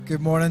Good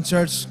morning,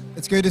 church.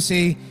 It's good to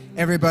see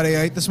everybody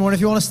out this morning.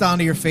 If you want to stand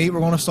to your feet, we're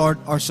going to start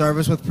our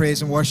service with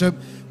praise and worship.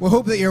 We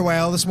hope that you're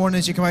well this morning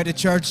as you come out to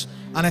church,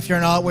 and if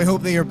you're not, we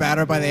hope that you're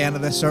better by the end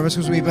of this service,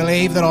 because we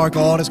believe that our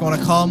God is going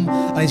to come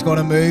and He's going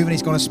to move and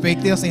He's going to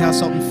speak to us, and He has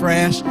something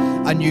fresh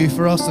and new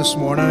for us this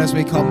morning as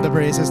we come to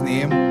praise His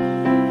name. My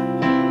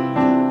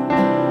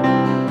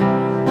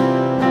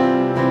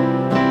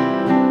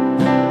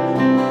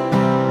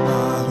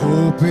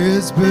hope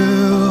is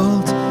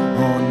built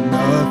on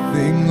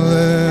nothing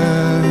less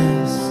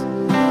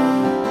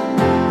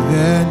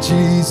than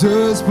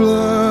Jesus'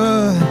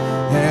 blood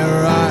and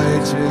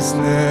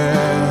righteousness.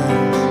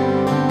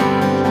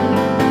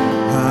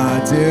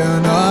 I dare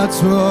not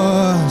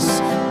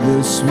trust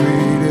the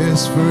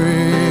sweetest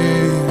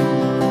friend,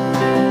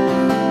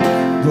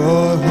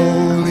 but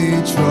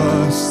wholly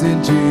trust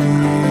in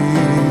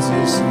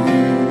Jesus'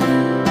 name.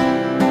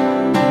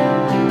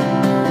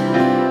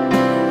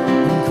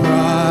 In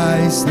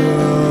Christ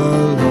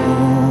alone,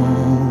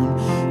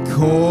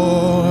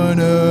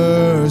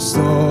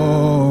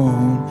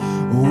 cornerstone,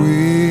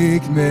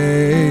 weak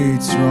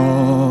made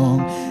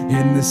strong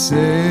in the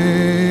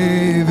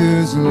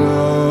Savior's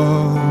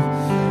love.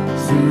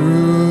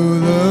 Through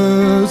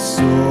the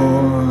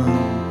storm,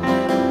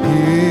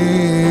 He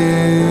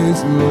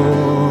is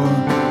Lord,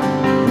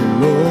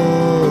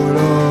 Lord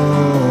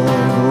of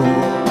all.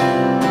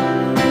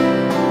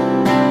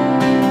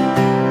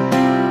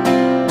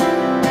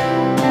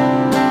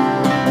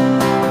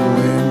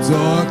 When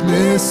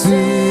darkness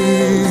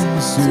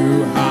seems to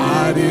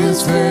hide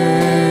His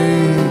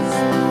face,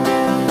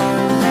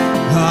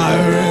 I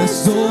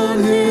rest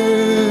on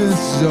His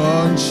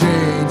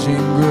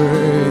unchanging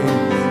grace.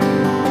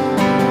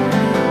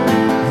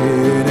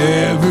 In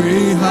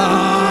every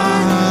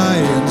high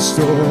and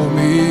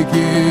stormy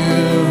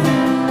gale,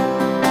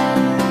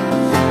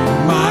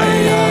 my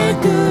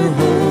anchor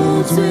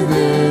holds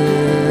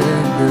within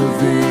the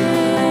veil.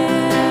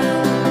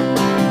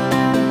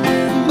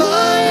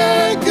 My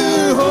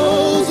anchor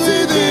holds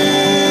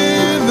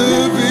within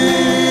the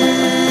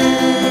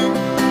veil.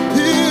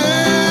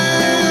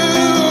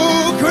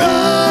 Oh,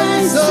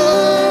 Christ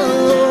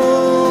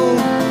alone,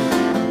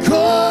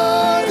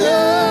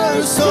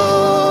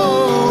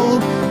 cornerstone,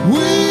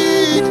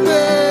 weak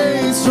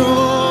made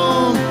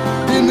strong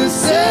in the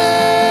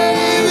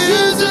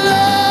Savior's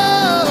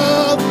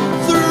love.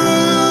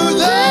 Through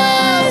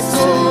the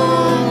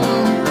storm,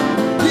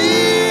 He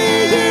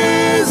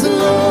is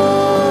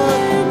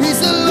Lord, He's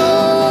the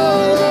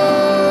Lord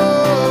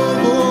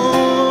of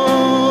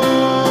all.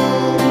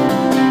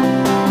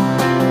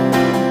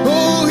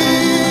 Oh, He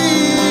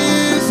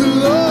is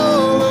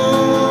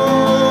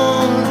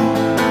Lord,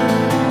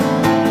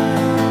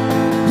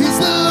 He's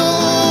the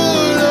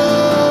Lord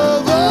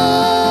of all.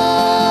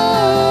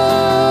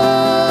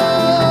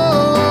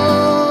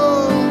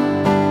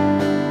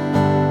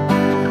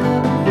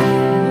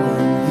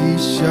 He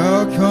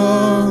shall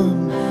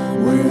come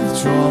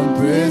with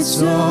trumpets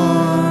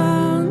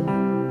sung,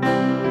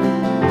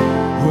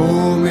 who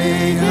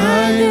may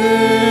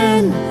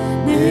hide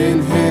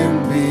in Him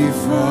be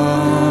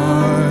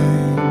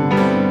found,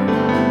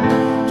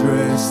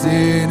 dressed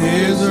in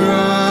His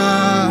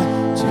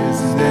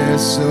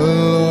righteousness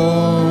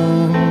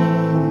alone,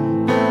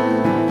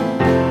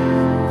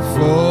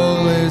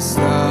 fullest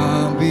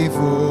time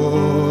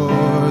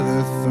before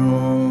the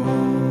throne,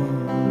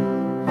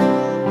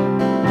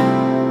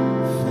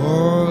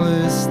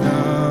 fullest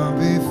time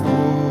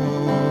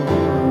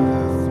before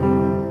the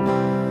throne.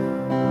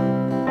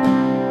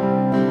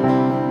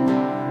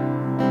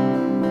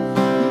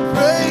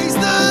 Praise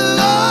the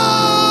Lord,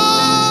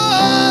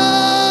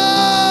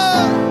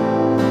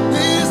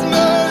 His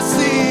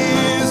mercy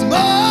is more,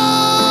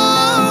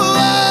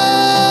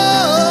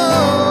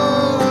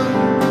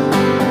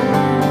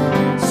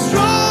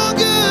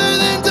 stronger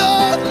than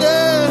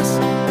darkness.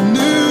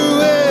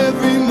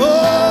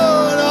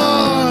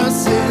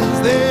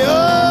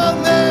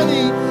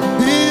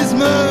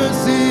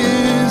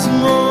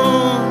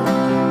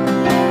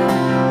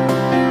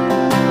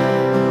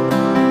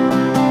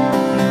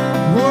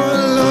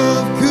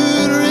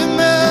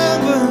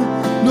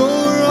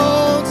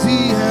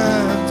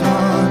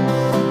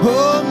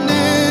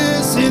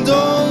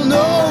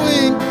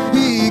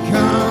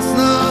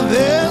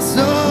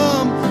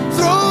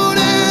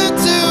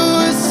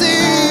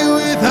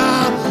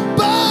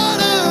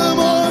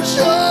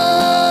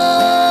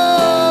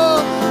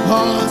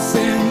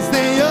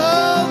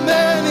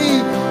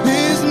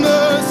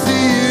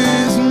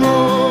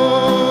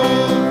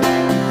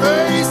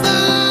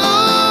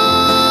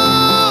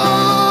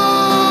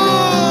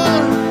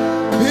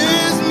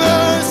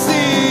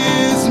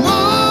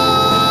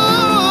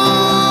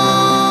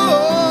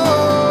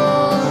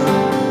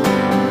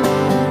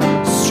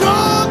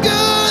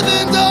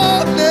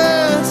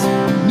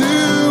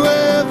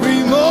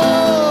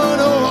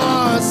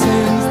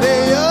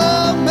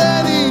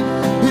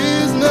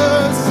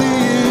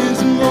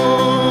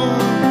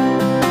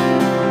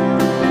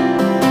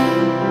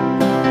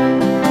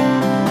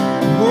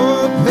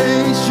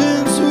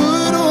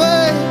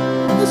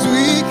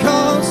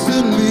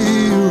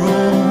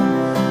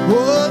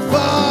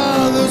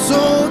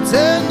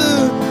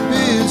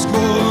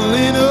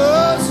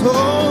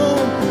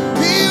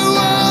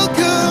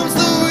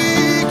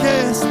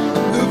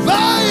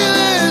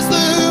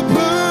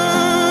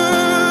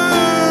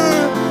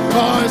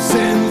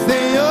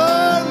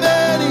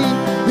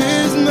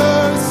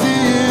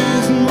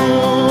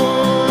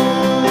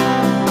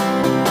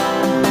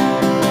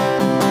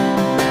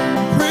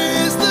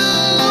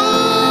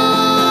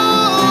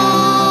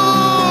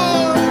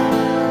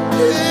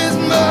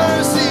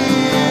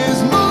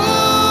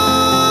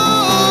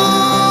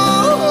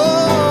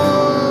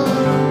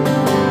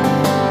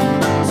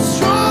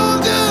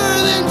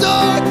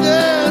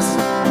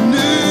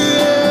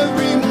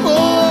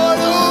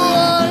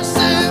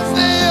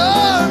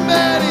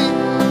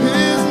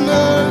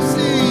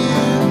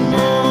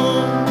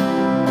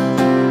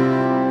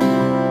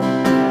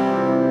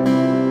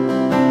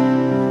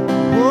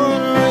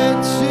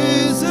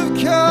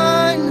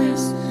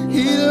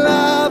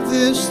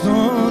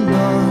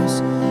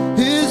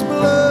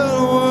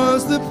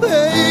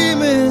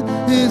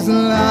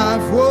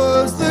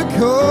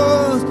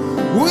 'cause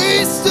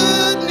we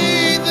stood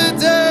neath the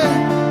debt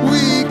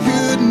we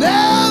could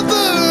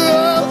never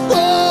afford.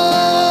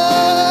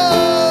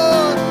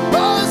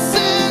 Our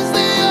sins,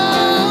 they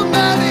are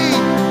many,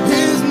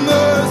 His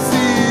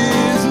mercy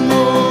is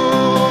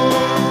more.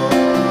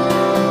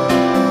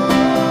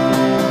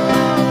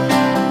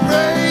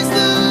 Praise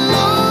the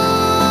Lord,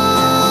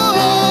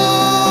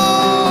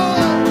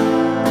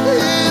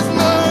 His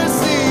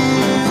mercy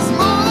is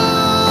more.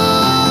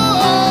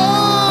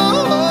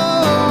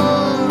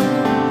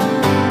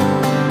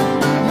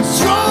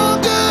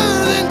 Stronger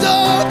than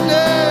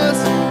darkness,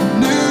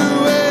 new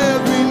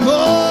every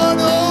morn.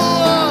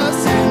 Oh, our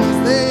sins,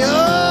 they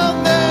are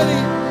many,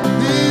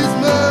 His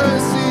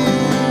mercy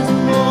is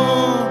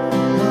more.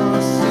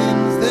 Our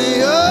sins, they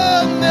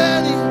are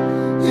many,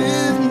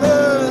 His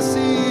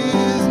mercy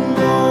is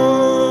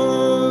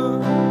more.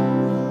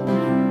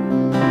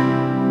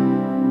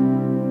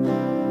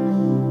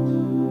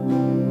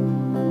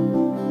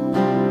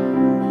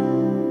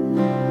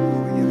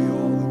 We give you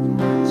all the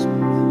glory this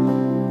morning.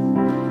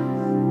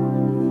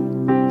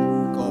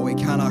 God, we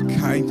cannot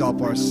count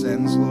up our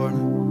sins, Lord.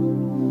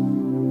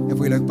 If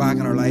we look back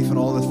in our life and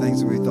all the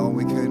things that we've done,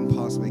 we couldn't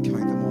possibly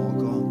count them all,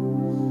 God.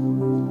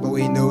 But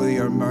we know that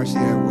your mercy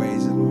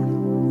outweighs it,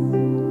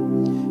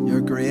 Lord.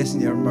 Your grace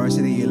and your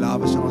mercy that you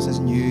lavish on us is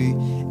new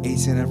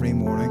each and every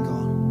morning,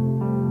 God.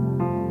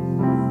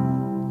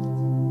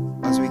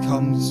 As we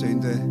come soon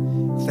to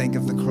think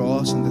of the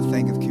cross and to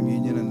think of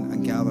communion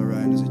and gather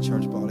around as a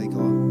church body,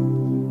 God,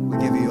 we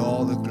give you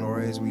all the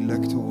glory as we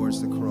look towards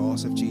the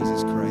cross of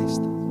Jesus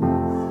Christ.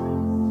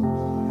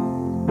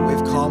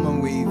 We've come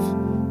and we've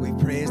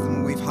praised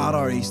Him. We've had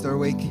our Easter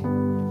week,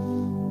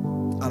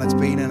 and it's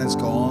been and it's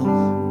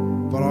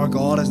gone. But our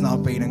God has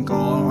not been and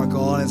gone. Our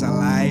God is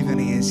alive, and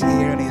He is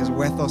here, and He is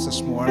with us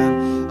this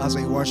morning as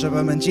we worship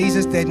Him. And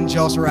Jesus didn't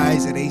just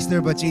rise at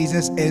Easter, but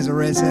Jesus is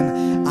risen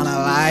and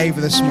alive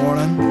this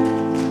morning.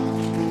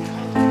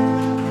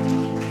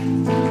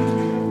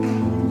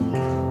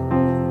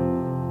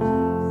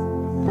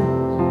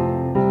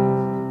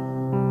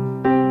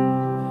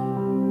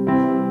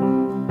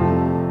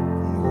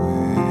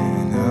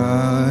 When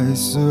I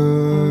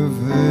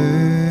survey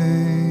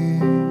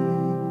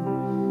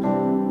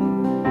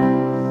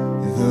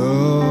the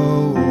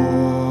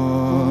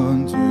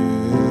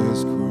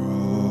wondrous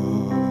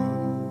cross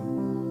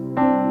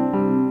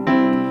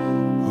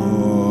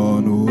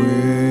on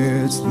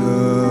which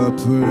the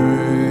Prince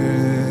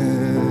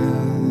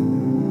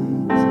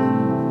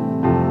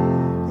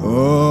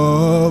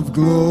of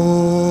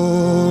glory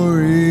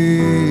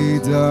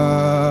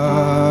died,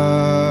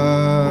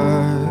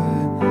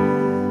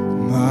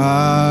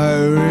 my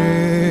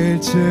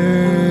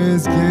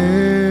riches gain,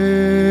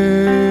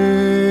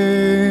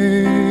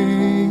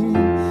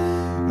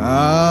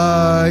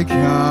 I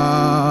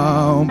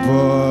count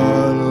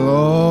but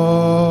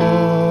loss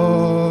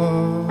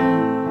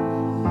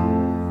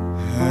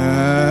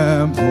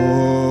and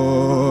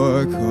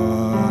poor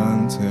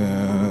contempt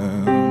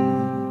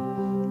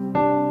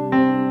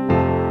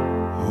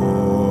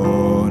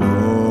on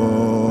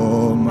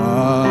all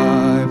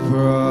my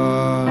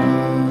pride.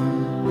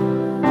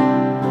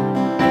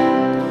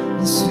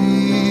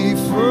 See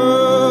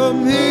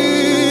from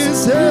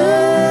His head,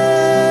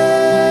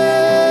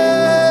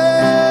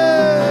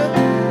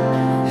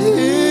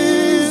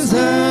 His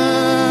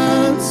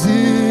hands,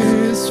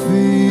 His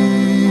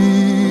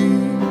feet,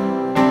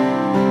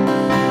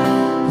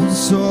 and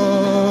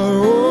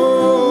sorrow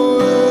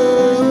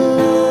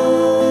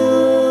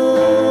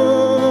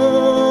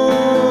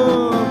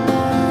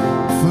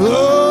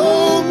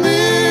flow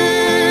me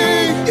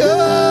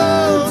outside.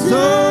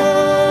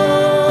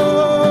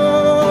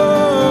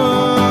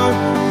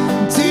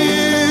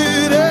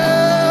 Did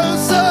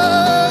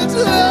outside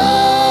love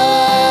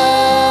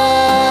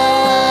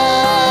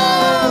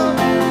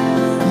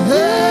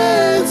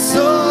and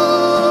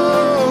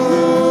sorrow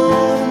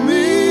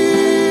me?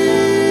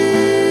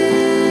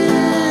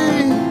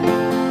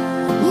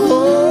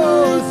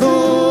 Oh,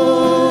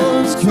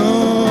 thorns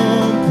compose,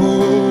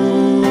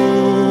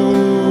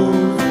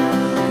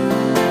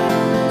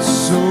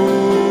 so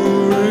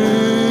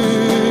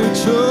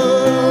rich a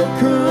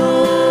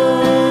crown,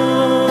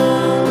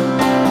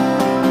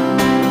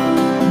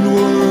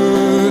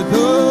 worth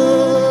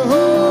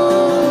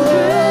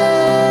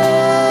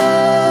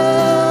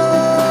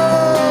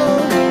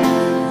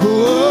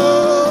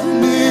of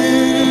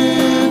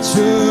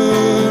nature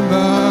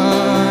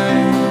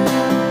mine.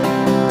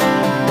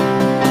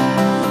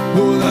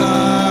 Oh,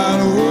 that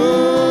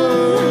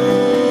word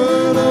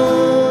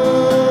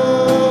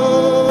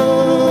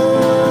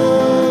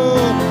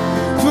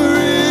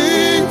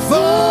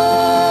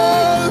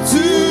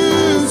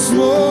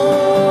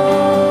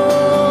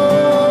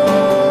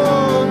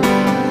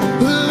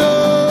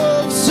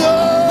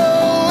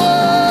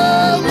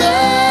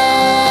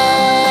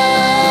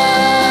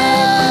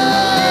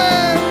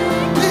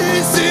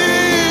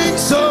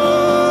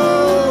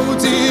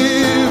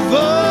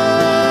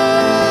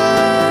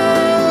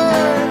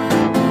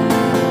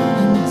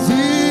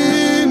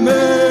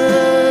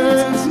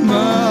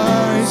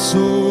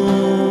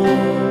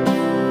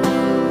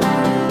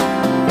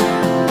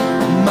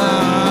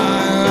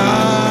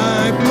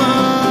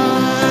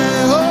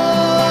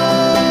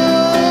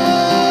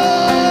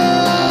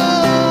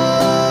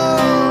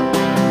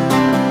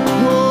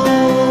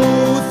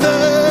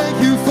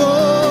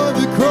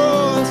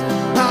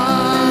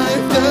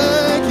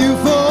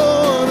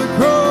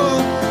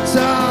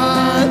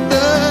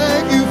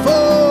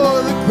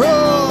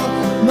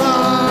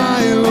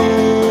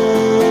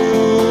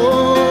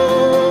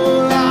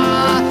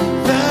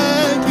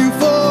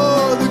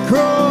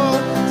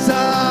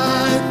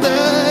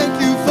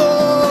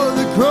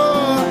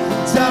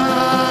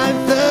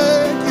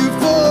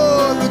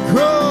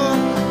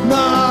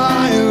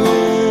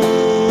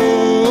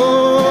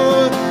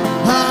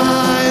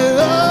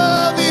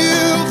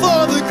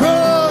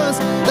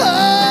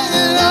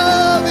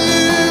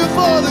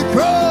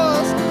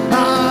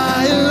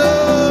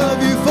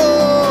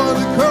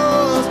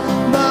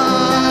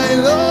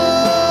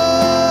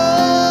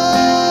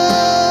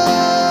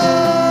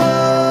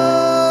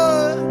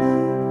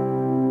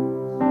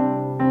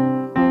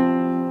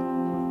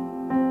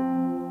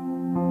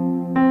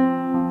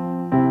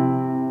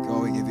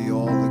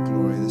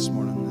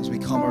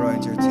come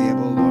around your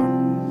table,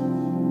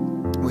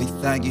 Lord. We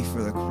thank you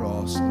for the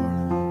cross,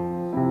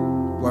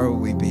 Lord. Where will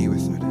we be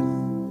without it?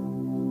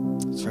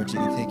 Church, you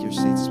can take your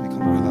seats as we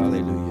come around.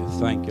 Hallelujah.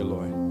 Thank you,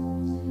 Lord.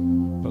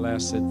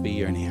 Blessed be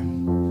your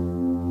name.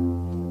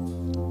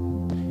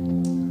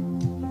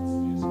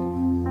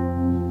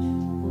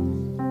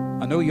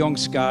 I know young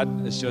Scott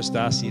has just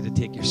asked you to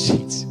take your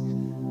seats.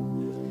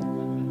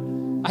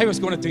 I was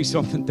going to do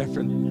something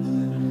different,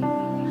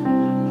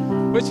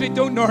 which we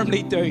don't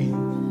normally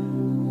do.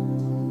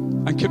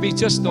 And could we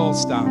just all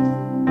stand?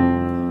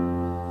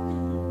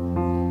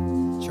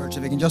 Church,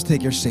 if you can just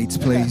take your seats,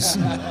 please.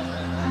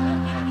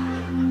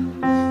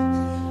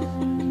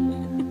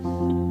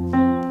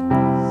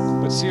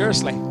 But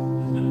seriously,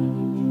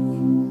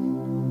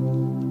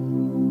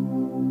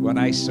 when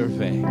I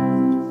survey,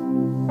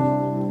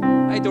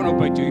 I don't know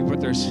about you,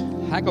 but there's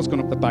hackles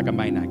going up the back of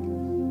my neck.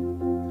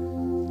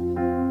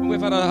 And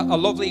we've had a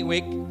lovely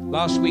week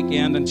last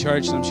weekend in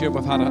church, and I'm sure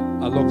we've had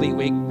a lovely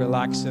week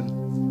relaxing,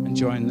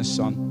 enjoying the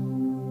sun.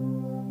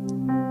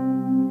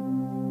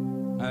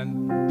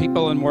 And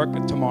people in work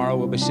tomorrow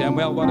will be saying,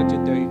 well, what did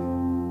you do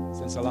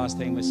since the last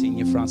time we've seen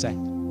you, Francie?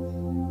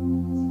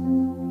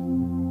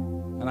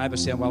 And I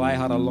was saying, well, I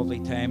had a lovely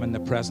time in the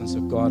presence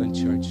of God in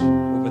church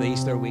over the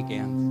Easter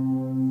weekend.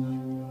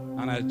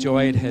 And I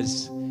enjoyed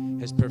his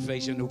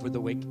provision over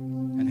the week,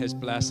 and his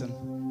blessing,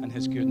 and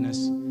his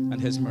goodness,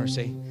 and his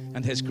mercy,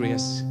 and his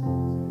grace.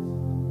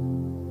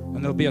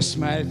 And there'll be a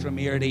smile from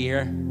ear to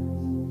ear.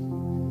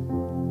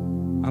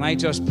 And I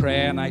just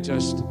pray, and I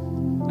just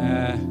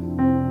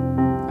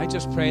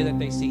pray that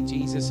they see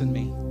Jesus in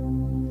me.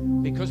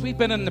 Because we've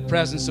been in the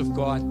presence of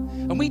God,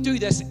 and we do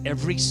this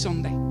every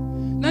Sunday,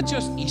 not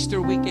just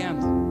Easter weekend.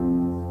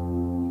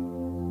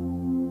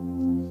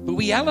 But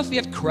we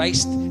elevate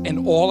Christ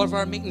in all of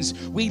our meetings.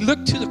 We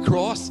look to the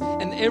cross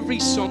in every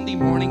Sunday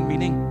morning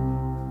meeting.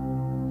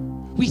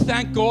 We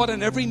thank God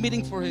in every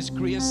meeting for his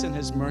grace and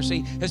his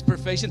mercy, his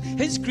provision,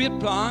 his great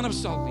plan of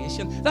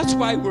salvation. That's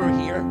why we're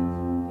here.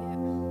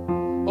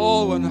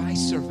 Oh, when I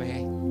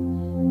survey,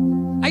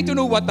 I don't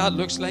know what that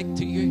looks like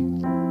to you.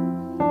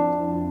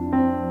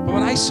 But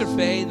when I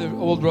survey the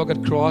old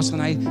rugged cross, and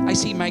I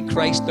see my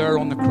Christ there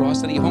on the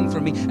cross, that he hung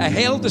for me, a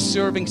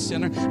hell-deserving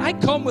sinner, I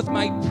come with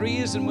my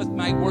praise and with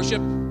my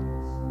worship.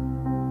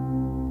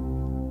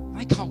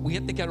 I can't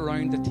wait to get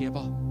around the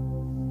table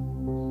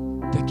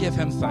to give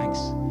him thanks,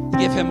 to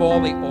give him all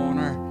the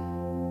honor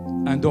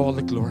and all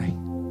the glory.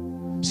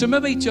 So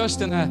maybe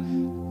just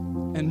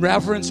in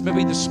reverence,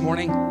 maybe this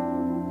morning,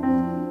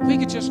 we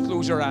could just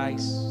close our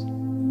eyes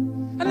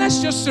and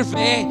let's just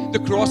survey the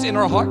cross in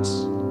our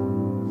hearts.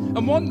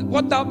 And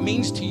what that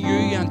means to you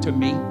and to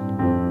me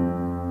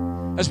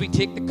as we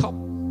take the cup,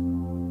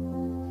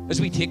 as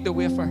we take the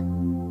wafer,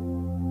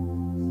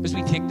 as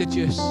we take the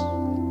juice.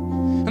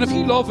 And if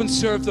you love and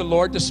serve the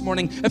Lord this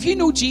morning, if you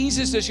know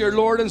Jesus as your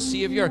Lord and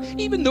Savior,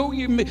 even though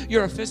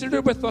you're a visitor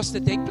with us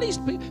today, please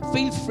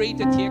feel free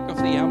to take off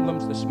the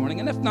emblems this morning.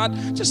 And if not,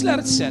 just let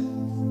it sit.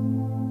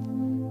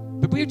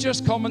 But we're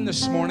just coming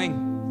this morning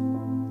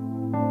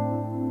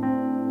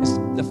as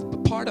the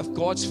part of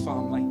God's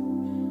family.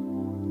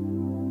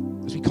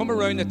 As we come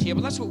around the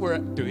table, that's what we're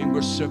doing.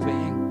 We're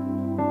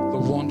surveying the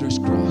wondrous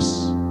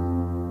cross.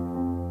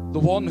 The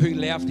one who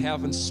left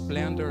heaven's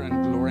splendor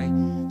and glory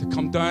to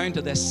come down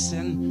to this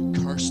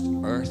sin-cursed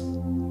earth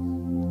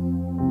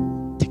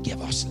to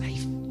give us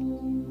life.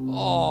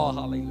 Oh,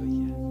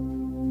 hallelujah.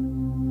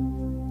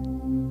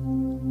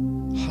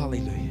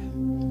 Hallelujah.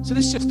 So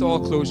let's just all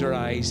close our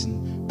eyes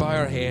and bow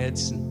our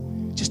heads,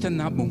 and just in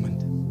that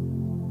moment,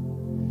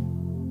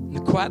 in the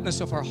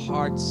quietness of our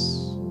hearts,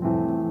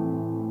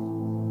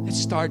 let's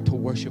start to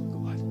worship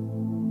God.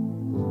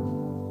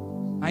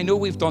 I know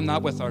we've done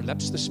that with our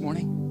lips this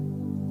morning.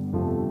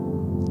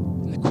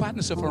 In the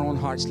quietness of our own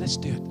hearts, let's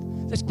do it.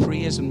 Let's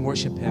praise and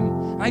worship him.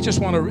 And I just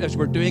want to, as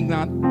we're doing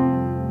that,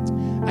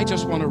 I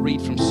just want to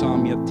read from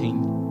Psalm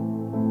 18.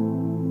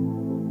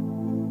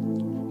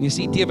 And you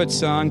see, David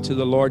sang to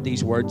the Lord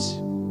these words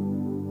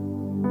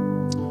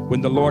when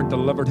the Lord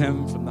delivered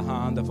him from the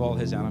hand of all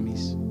his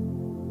enemies,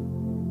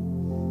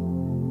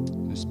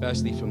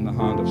 especially from the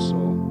hand of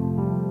Saul.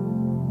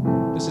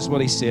 This is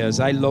what he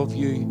says: I love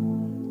you,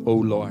 O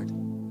Lord.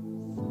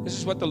 This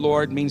is what the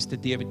Lord means to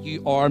David.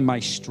 You are my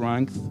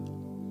strength.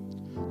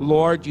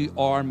 Lord, you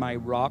are my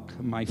rock,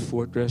 my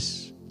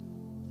fortress,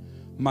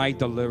 my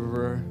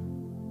deliverer,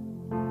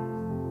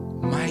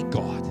 my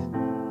God.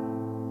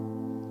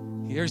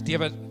 Here's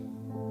David,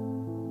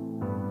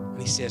 and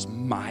he says,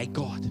 my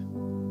God.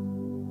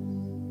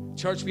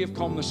 Church, we have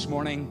come this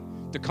morning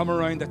to come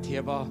around the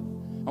table,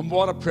 and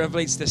what a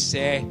privilege to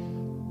say,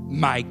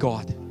 my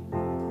God.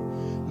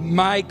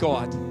 My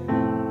God.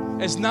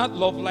 It's not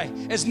lovely.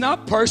 It's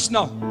not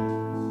personal.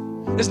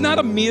 It's not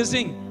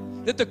amazing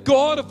that the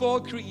God of all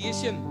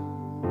creation,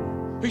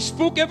 who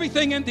spoke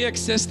everything into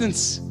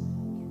existence,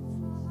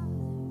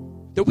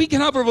 that we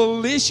can have a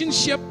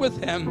relationship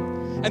with him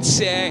and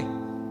say,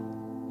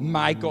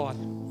 my God.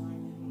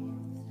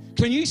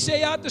 Can you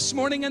say that this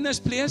morning in this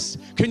place?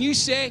 Can you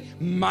say,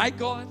 my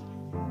God?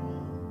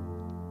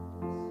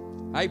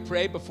 I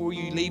pray before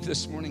you leave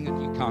this morning that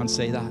you can't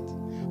say that.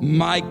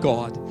 My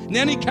God. And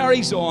then he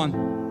carries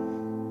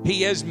on.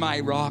 He is my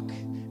rock,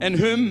 in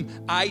whom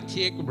I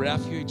take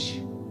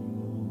refuge.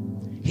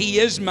 He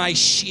is my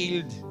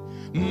shield,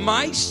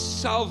 my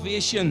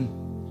salvation,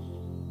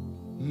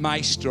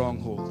 my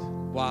stronghold.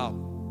 Wow.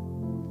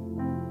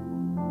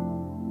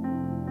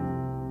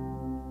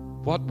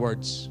 What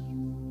words?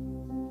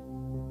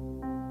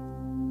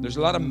 There's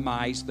a lot of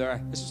my's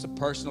there. This is a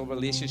personal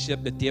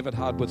relationship that David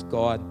had with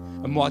God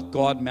and what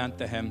God meant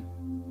to him.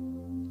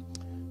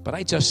 But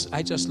I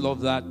just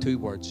love that 2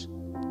 words.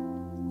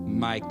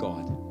 My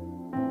God.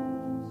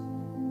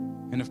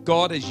 And if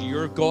God is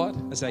your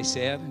God, as I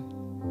said,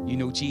 you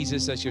know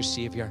Jesus as your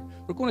Savior,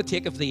 we're going to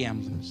take of the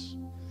emblems.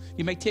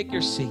 You may take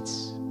your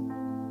seats.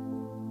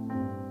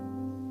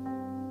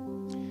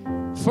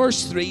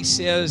 Verse 3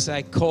 says,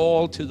 I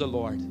call to the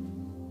Lord,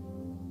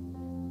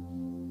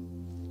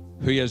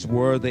 who is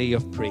worthy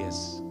of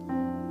praise,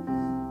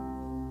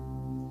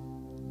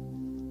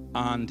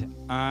 and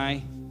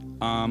I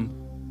am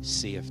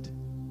saved.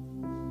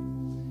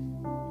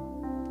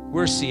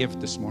 We're saved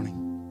this morning.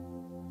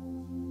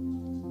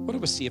 What are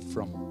we saved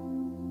from?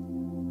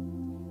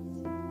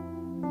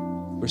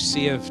 We're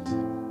saved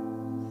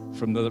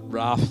from the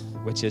wrath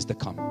which is to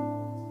come.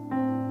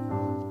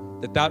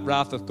 That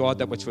wrath of God,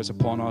 that which was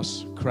upon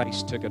us,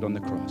 Christ took it on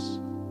the cross.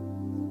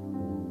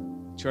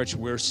 Church,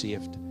 we're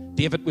saved.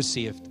 David was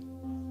saved.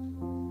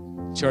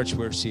 Church,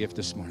 we're saved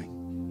this morning.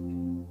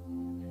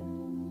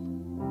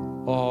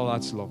 Oh,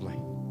 that's lovely.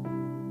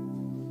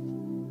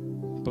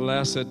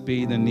 Blessed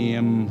be the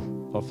name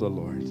of the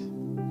Lord.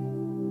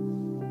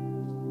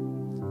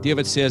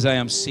 David says, I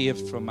am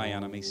saved from my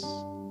enemies.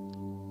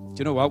 Do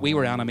you know what? We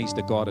were enemies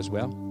to God as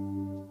well.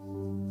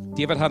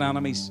 David had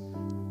enemies,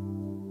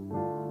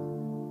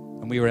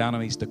 and we were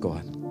enemies to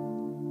God.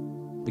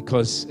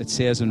 Because it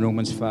says in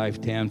Romans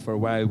 5:10, for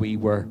while we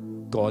were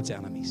God's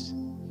enemies,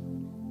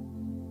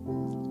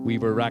 we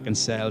were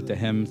reconciled to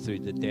him through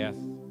the death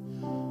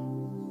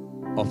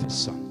of his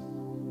Son.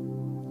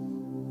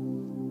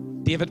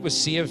 David was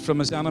saved from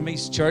his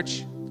enemies,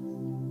 church.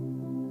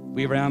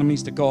 We were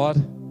enemies to God,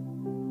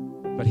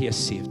 but he has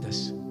saved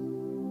us.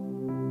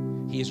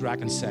 He has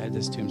reconciled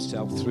us to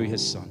himself through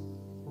his Son.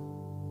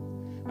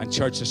 And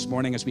church, this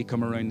morning as we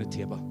come around the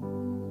table,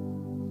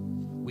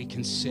 we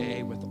can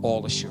say with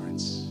all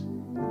assurance,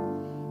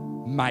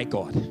 my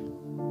God.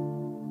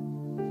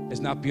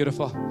 Isn't that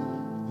beautiful?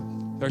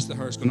 There's the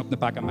hairs going up the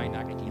back of my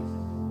neck again.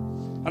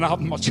 And I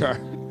haven't much hair.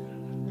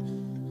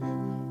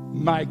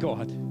 My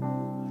God.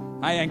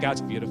 I think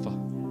that's beautiful.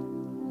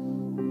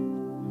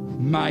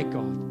 My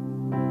God.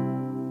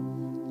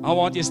 I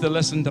want you to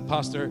listen to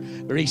Pastor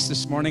Reese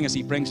this morning as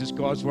he brings us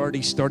God's word.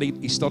 He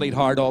studied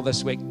hard all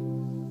this week.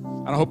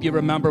 And I hope you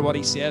remember what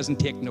he says and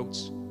take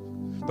notes.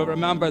 But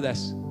remember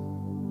this.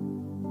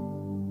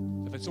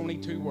 If it's only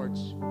 2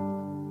 words.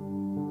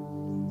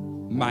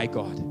 My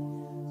God.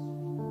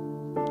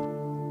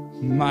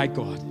 My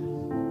God.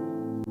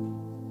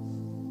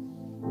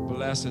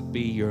 Blessed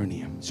be your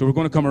name. So we're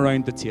going to come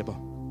around the table.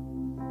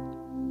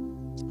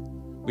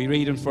 We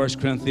read in 1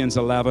 Corinthians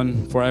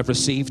 11, for I have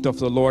received of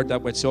the Lord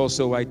that which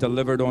also I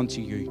delivered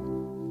unto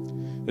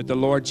you, that the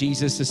Lord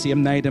Jesus, the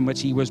same night in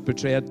which he was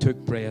betrayed, took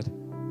bread.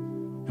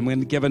 And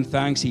when given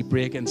thanks, he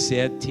brake and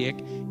said,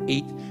 take,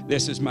 eat,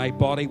 this is my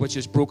body which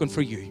is broken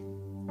for you.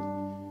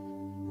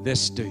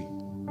 This do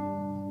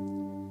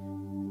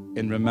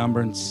in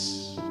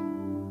remembrance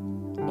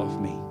of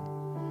me.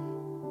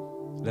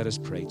 Let us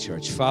pray,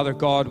 church. Father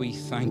God, we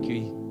thank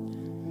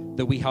you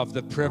that we have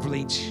the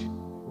privilege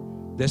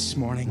this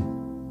morning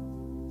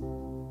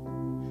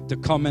to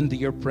come into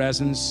your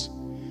presence,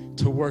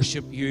 to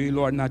worship you,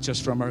 Lord, not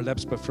just from our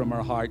lips, but from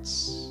our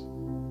hearts,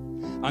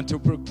 and to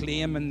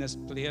proclaim in this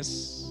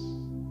place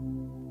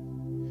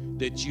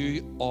that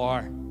you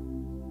are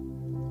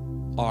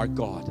our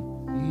God,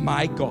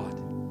 my God.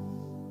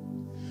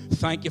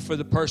 Thank you for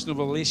the personal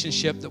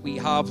relationship that we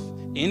have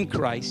in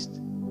Christ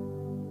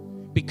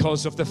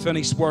because of the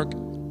finished work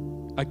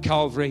at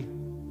Calvary,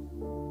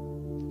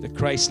 that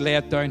Christ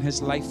laid down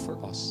his life for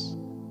us.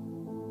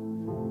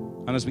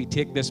 And as we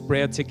take this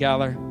bread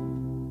together,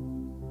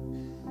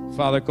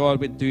 Father God,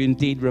 we do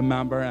indeed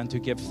remember and to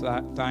give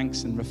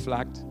thanks and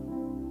reflect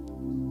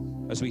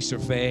as we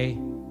survey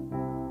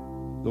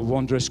the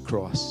wondrous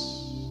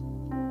cross.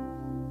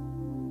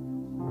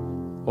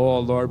 Oh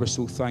Lord, we're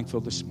so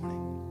thankful this morning.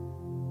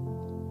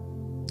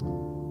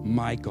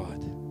 My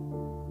God,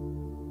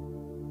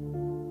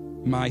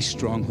 my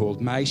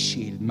stronghold, my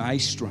shield, my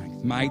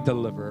strength, my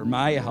deliverer,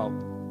 my help,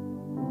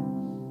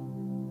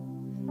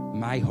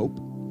 my hope.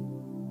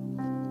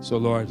 So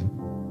Lord,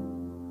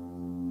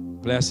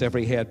 bless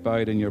every head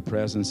bowed in your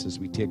presence as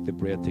we take the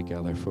bread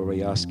together, for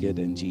we ask it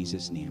in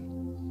Jesus' name.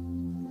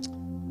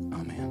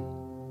 Amen.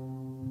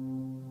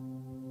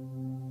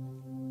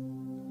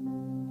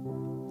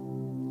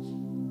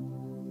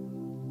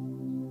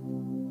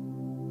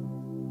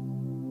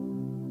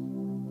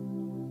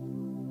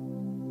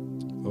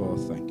 Oh,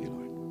 thank you,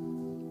 Lord.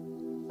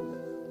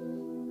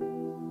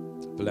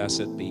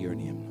 Blessed be your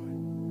name, Lord.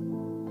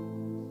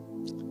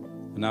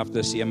 And after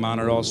the same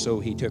manner also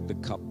he took the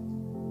cup,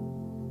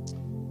 and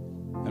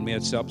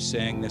made up,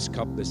 saying, This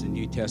cup is the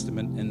New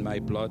Testament in my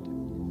blood.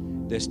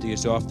 This do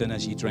as often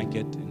as ye drink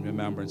it in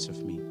remembrance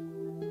of me.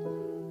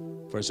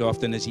 For as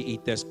often as ye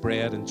eat this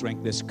bread and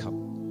drink this cup,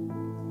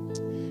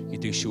 you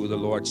do show the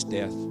Lord's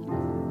death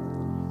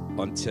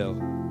until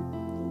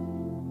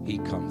he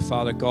come.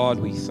 Father God,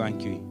 we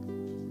thank you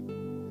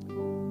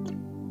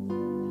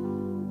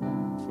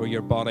for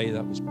your body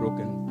that was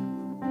broken,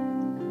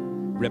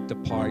 ripped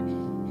apart,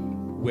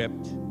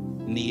 whipped,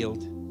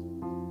 nailed,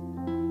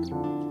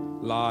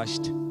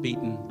 lashed,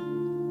 beaten,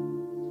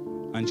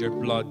 and your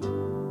blood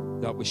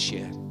that was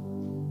shed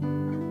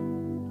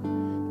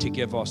to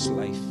give us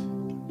life,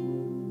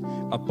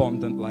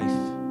 abundant life,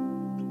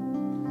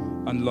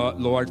 and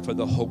Lord, for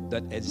the hope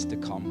that is to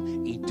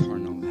come,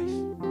 eternal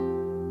life.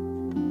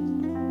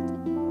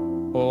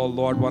 Oh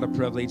Lord, what a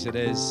privilege it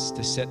is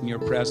to sit in your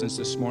presence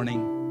this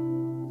morning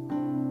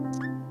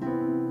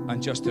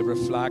and just to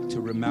reflect,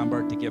 to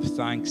remember, to give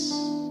thanks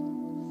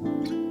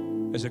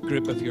as a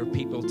group of your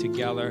people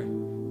together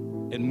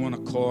in one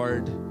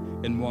accord,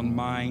 in one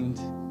mind,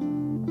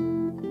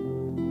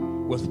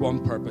 with one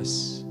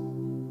purpose,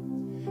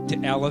 to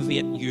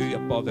elevate you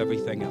above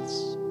everything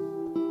else,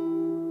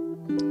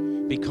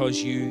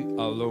 because you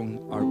alone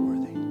are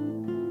worthy.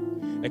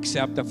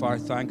 Accept of our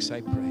thanks,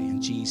 I pray,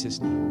 in Jesus'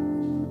 name.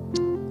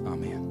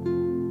 Amen.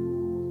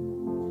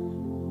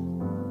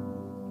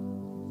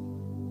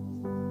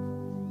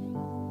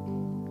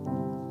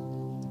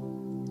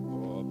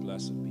 Oh,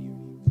 blessed be your name.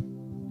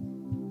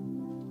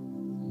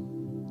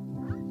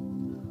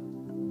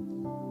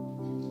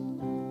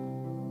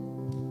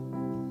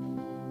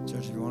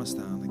 Church, if you want to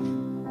stand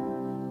again.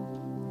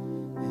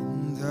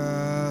 And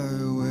I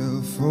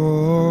will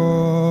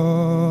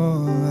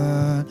fall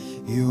at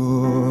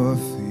your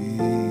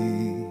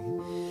feet,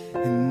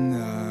 and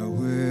I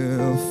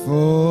will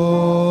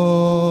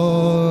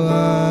fall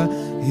at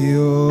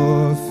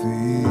your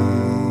feet,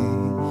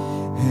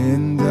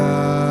 and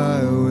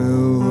I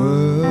will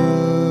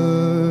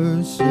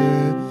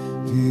worship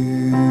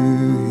you here.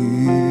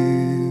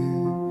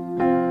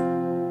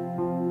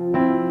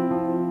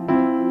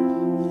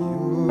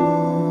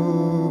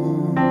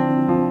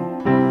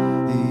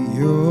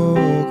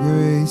 Your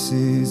grace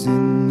is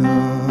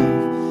enough,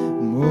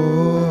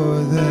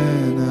 more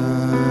than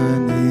I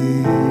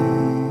need.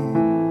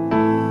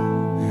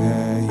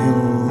 At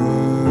your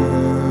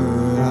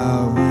word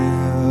I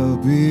will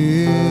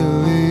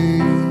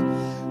believe.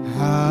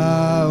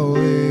 I'll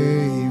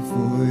wait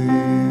for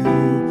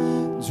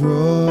you.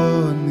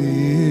 Draw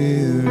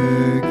near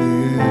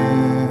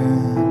again.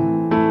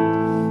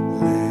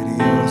 Let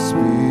your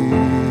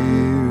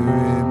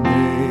spirit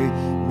make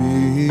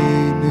me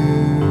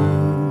new,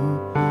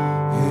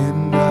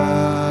 and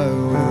I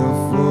will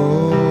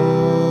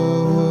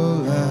fall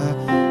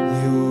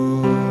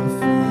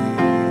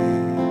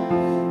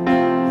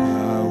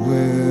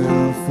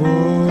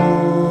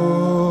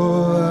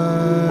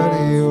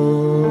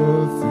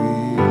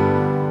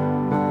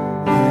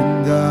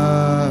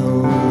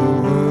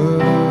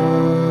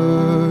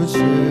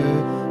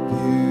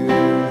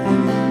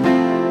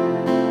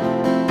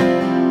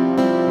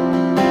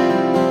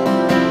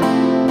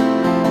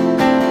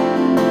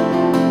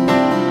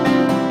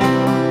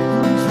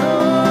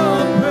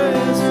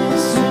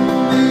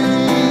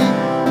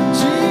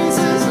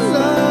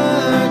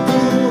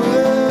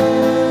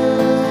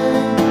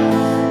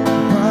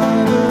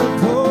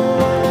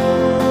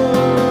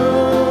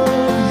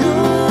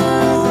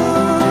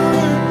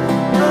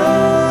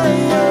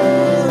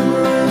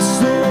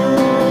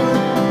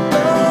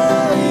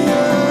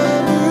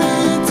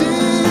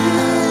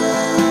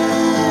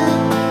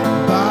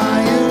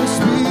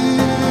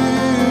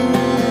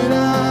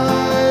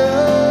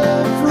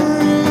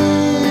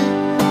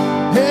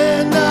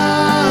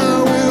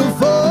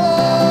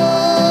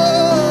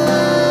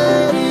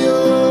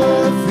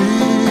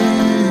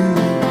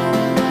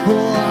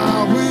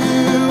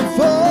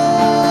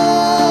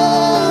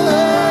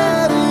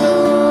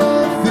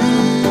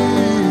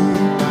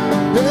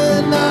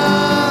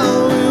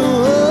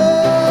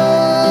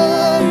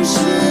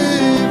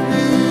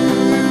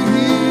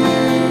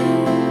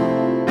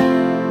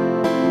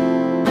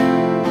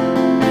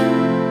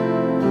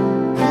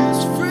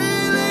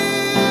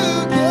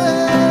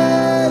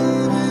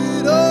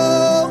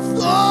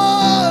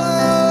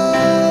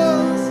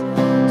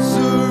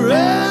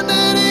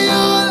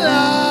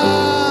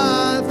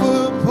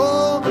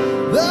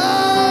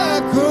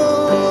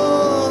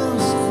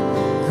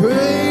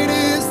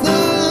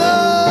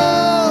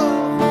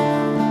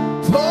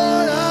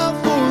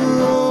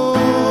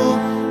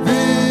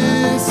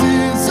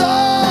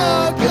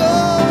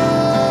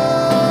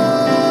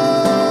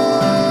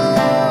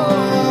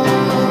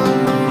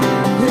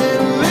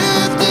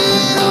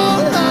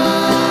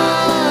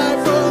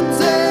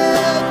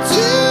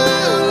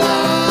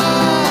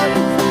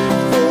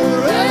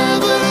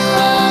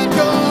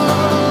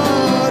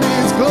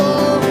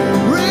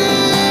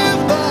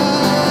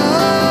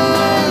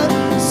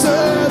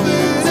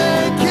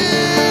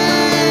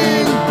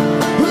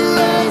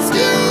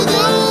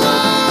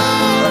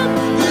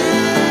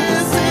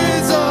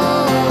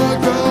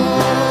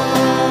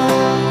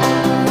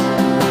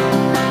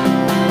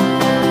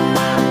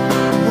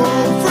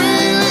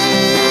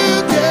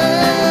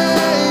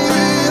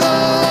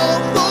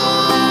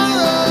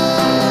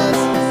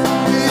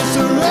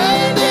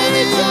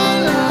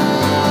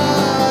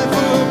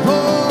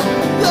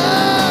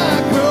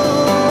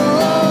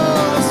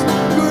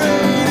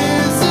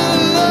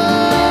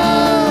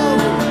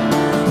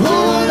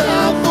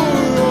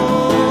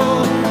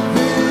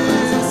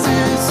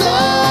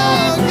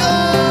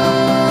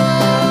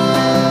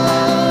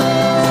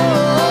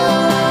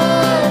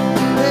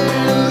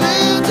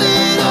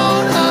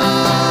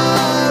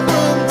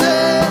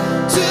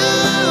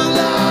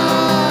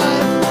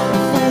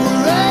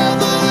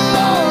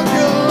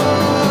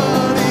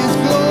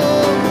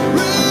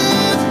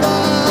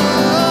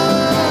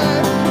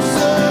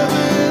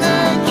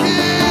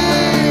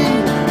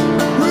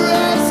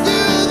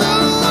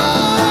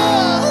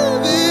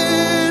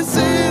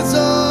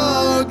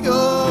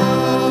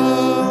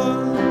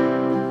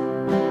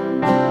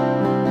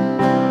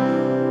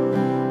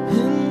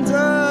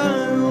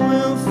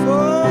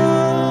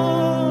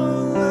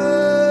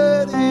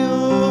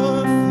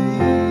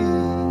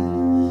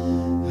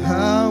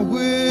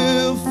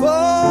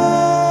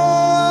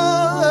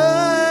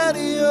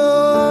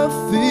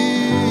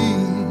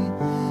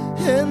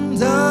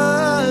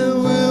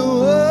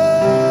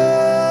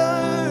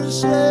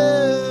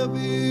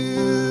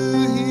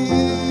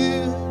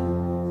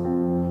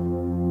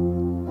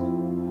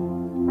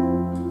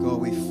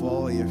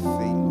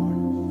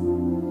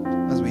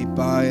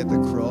bow at the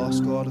cross,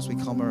 God, as we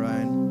come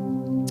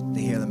around to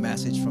hear the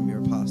message from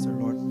your pastor,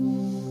 Lord.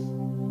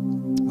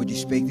 Would you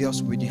speak to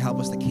us? Would you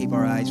help us to keep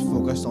our eyes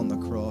focused on the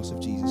cross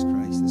of Jesus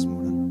Christ this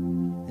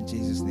morning? In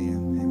Jesus'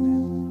 name,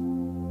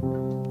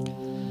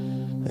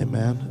 amen.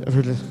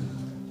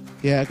 Amen.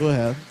 Yeah, go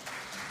ahead.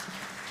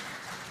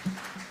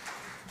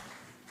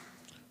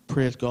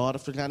 Praise God.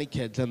 If there's any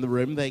kids in the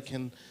room, they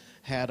can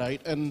head out.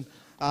 And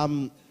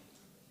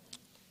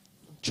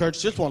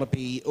church, just want to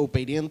be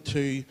obedient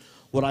to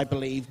what I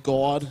believe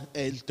God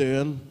is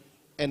doing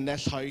in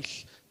this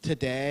house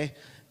today,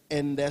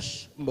 in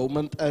this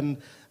moment.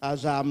 And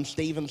as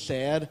Stephen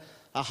said,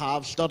 I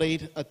have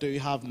studied, I do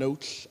have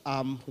notes,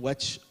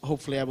 which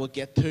hopefully I will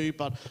get to,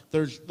 but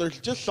there's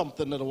just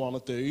something that I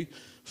want to do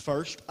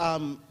first.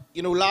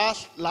 You know,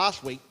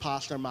 last week,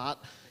 Pastor Matt,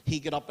 he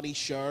got up and he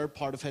shared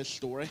part of his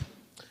story.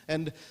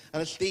 And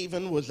as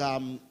Stephen was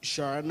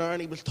sharing there,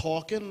 and he was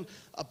talking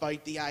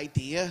about the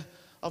idea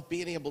of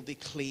being able to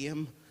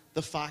claim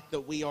the fact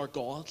that we are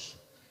God's,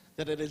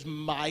 that it is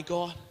my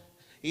God.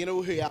 You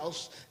know who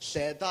else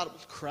said that? It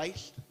was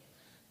Christ.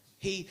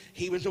 He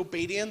was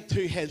obedient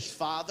to his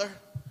Father.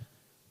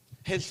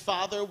 His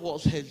Father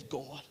was his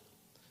God.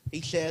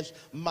 He says,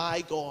 my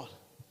God,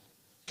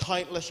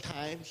 countless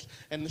times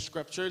in the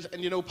scriptures.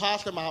 And you know,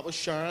 Pastor Matt was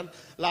sharing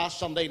last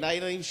Sunday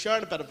night, and he was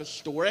sharing a bit of his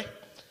story.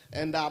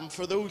 And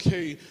for those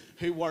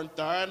who weren't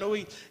there, I know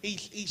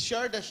he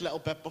shared this little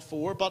bit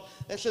before, but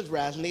this is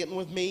resonating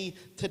with me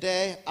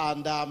today.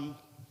 And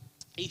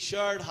he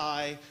shared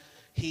how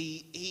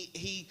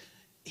he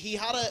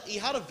had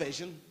a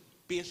vision.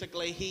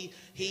 Basically,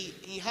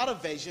 he had a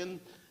vision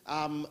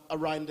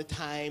around the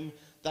time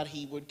that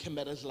he would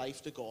commit his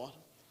life to God.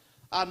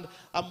 And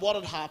what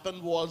had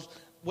happened was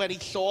when he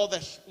saw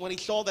this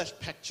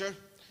picture,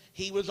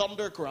 he was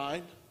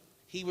underground.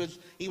 He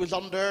was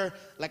under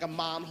like a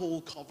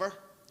manhole cover,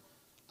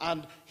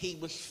 and he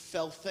was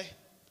filthy.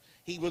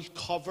 He was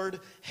covered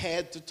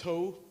head to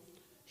toe.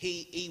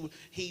 He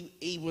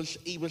was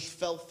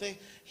filthy.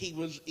 He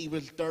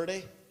was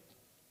dirty.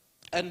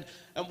 And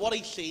what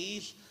he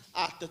sees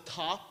at the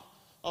top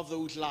of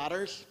those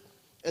ladders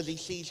is he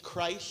sees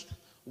Christ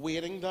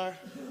waiting there,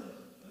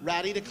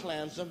 ready to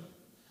cleanse him,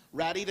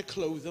 ready to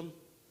clothe him,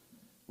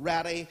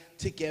 ready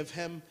to give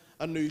him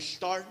a new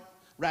start,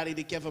 ready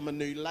to give him a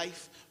new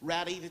life,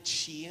 ready to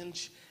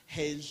change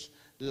his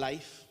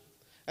life.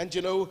 And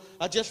you know,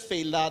 I just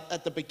feel that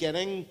at the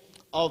beginning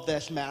of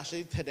this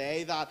message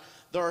today, that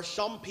there are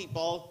some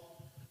people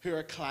who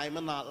are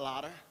climbing that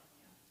ladder.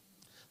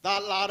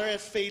 That ladder,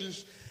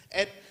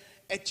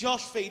 it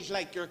just feels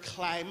like you're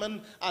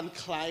climbing and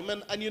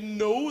climbing, and you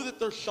know that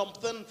there's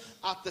something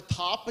at the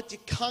top, but you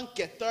can't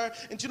get there.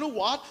 And you know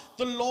what?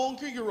 The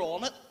longer you're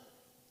on it,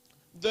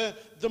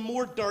 the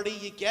more dirty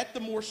you get, the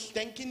more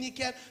stinking you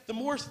get, the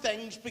more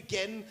things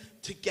begin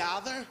to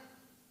gather.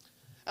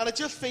 And I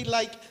just feel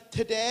like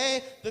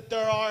today that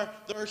there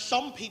are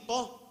some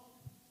people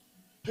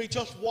who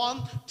just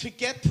want to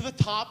get to the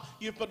top.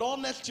 You've been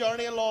on this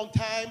journey a long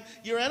time.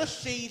 You're in a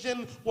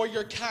season where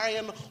you're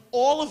carrying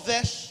all of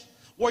this,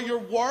 where you're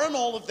wearing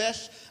all of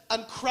this,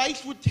 and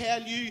Christ would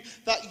tell you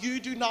that you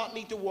do not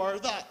need to wear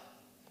that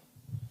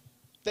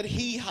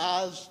he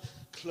has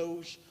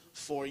clothes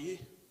for you.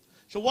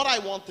 So what I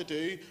want to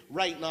do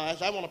right now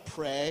is I want to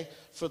pray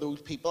for those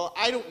people.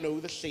 I don't know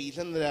the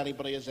season that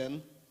anybody is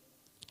in,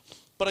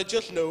 but I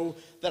just know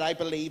that I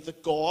believe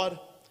that God,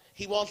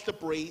 he wants to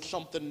breathe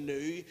something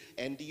new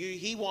into you.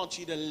 He wants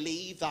you to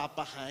leave that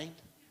behind.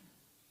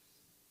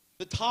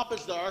 The top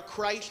is there.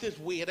 Christ is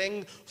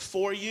waiting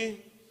for you.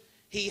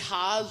 He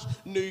has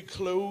new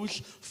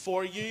clothes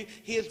for you.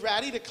 He is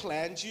ready to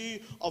cleanse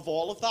you of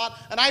all of that.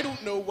 And I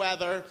don't know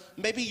whether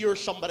maybe you're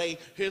somebody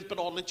who has been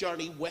on the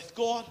journey with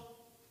God,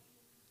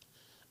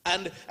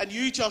 and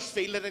you just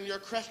feel that in your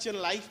Christian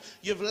life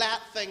you've let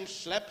things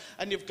slip,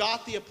 and you've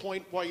got to a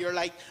point where you're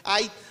like,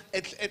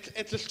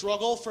 it's a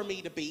struggle for me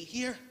to be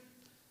here.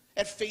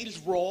 It feels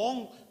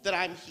wrong that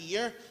I'm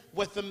here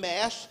with the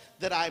mess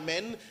that I'm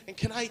in. And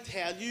can I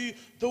tell you,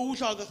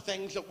 those are the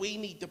things that we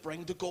need to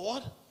bring to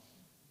God.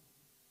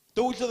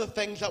 Those are the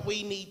things that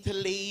we need to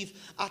leave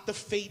at the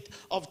feet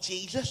of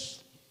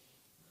Jesus.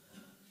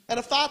 And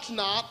if that's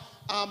not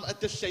a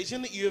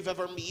decision that you've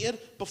ever made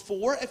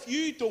before, if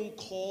you don't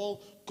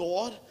call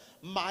God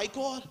my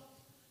God,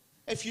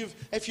 if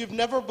you've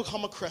never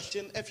become a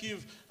Christian, if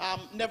you've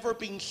never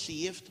been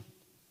saved,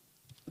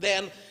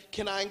 then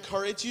can I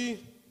encourage you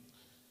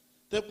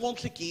that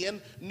once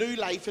again, new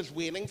life is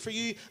waiting for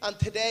you, and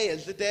today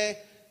is the day.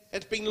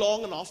 It's been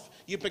long enough.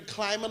 You've been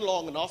climbing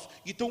long enough.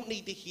 You don't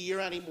need to hear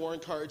any more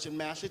encouraging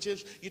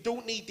messages. You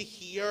don't need to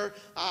hear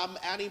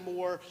any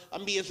more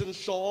amazing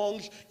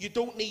songs. You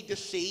don't need to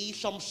see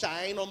some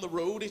sign on the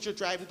road as you're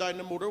driving down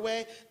the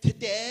motorway.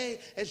 Today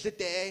is the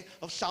day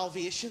of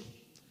salvation.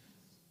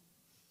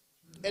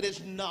 It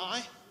is now.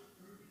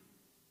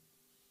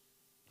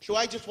 So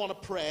I just want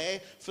to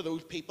pray for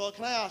those people.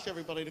 Can I ask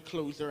everybody to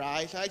close their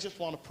eyes? I just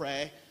want to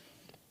pray.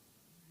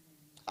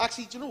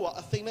 Actually, do you know what,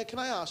 Athena, can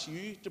I ask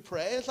you to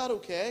pray? Is that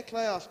okay? Can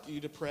I ask you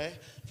to pray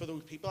for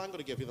those people? I'm going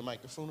to give you the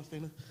microphone,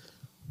 Athena.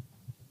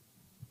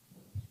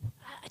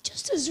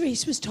 Just as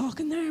Reese was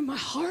talking there in my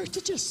heart,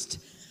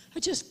 I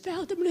just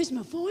felt I'm losing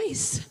my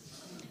voice.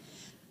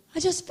 I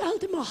just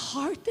felt in my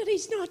heart that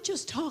he's not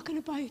just talking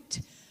about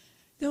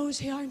those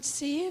who aren't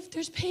saved.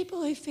 There's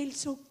people who feel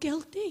so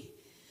guilty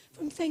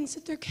from things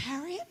that they're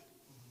carrying.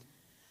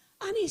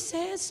 And he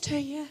says to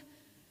you,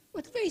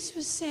 what Reese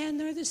was saying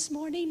there this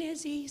morning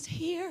is he's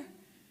here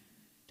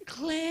to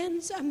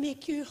cleanse and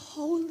make you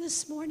whole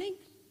this morning.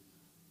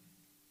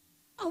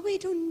 And we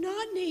do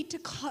not need to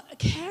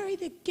carry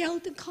the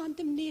guilt and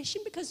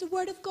condemnation, because the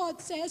Word of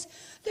God says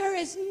there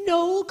is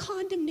no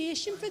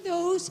condemnation for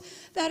those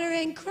that are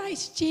in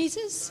Christ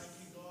Jesus.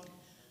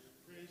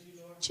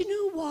 Do you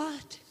know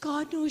what?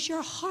 God knows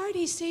your heart.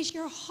 He sees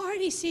your heart.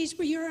 He sees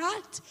where you're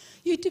at.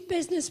 You do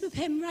business with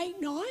Him right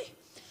now.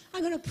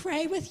 I'm going to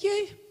pray with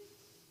you.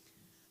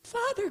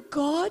 Father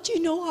God,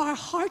 you know our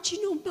heart.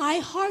 You know my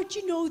heart.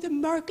 You know the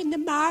murk and the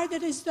mire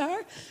that is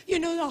there. You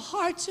know the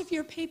hearts of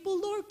your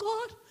people, Lord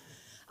God.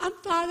 And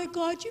Father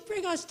God, you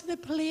bring us to the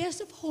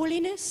place of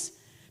holiness,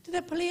 to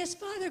the place,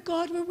 Father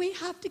God, where we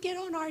have to get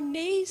on our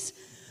knees.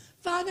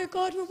 Father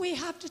God, where we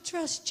have to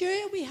trust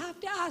you, we have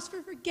to ask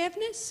for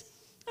forgiveness.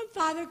 And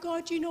Father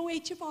God, you know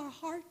each of our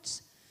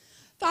hearts.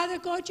 Father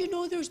God, you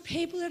know there's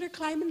people that are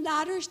climbing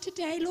ladders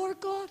today, Lord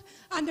God,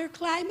 and they're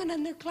climbing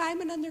and they're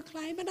climbing and they're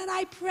climbing. And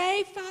I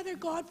pray, Father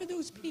God, for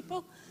those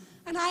people.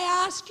 And I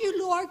ask you,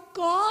 Lord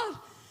God,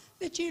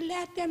 that you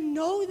let them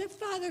know that,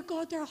 Father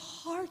God, their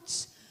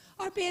hearts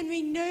are being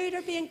renewed,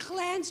 are being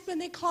cleansed when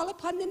they call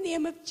upon the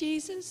name of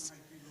Jesus.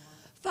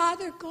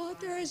 Father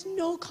God, there is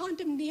no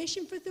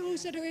condemnation for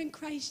those that are in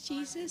Christ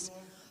Jesus.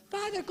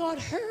 Father God,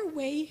 who are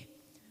we?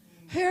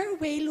 Who are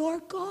we,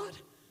 Lord God?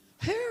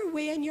 Who are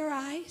we in your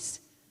eyes?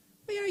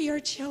 We are your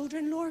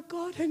children, Lord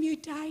God, whom you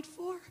died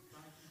for.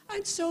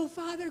 And so,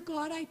 Father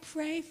God, I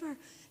pray for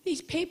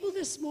these people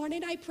this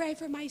morning. I pray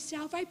for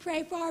myself. I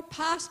pray for our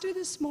pastor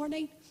this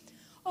morning.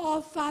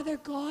 Oh, Father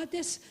God,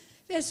 this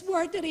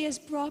word that he has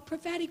brought,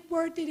 prophetic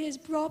word that he has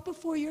brought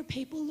before your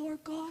people,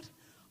 Lord God.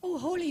 Oh,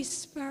 Holy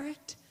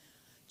Spirit,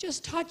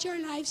 just touch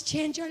our lives,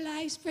 change our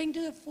lives, bring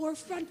to the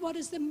forefront what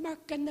is the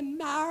murk and the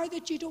mire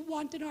that you don't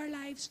want in our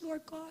lives,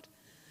 Lord God.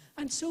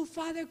 And so,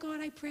 Father God,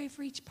 I pray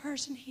for each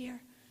person here,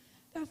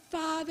 that,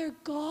 Father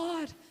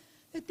God,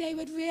 that they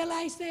would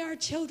realize they are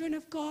children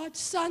of God,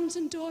 sons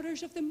and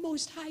daughters of the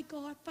Most High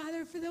God.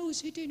 Father, for those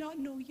who do not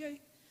know you,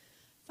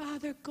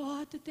 Father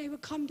God, that they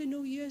would come to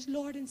know you as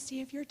Lord and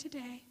Savior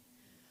today.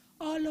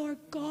 Oh, Lord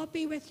God,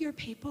 be with your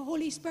people.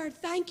 Holy Spirit,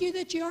 thank you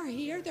that you are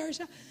here.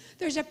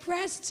 There's a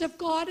presence of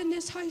God in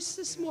this house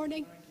this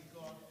morning.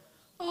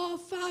 Oh,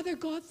 Father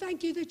God,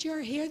 thank you that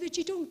you're here, that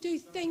you don't do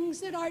things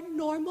that aren't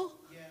normal.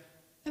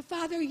 That,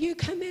 Father, you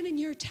come in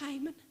your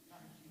timing.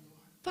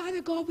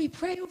 Father God, we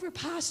pray over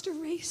Pastor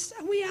Reese,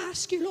 and we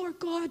ask you, Lord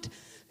God,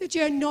 that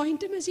you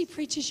anoint him as he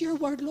preaches your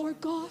word, Lord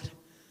God.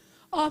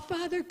 Oh,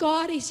 Father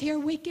God, he's here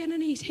week in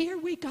and he's here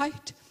week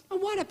out.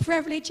 And what a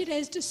privilege it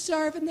is to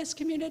serve in this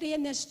community,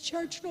 in this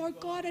church, Lord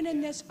God, and in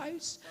this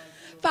house.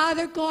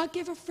 Father God,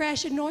 give a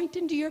fresh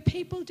anointing to your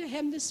people, to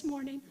him this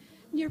morning.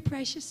 In your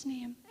precious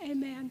name,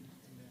 amen.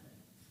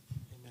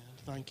 Amen.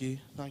 Thank you.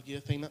 Thank you,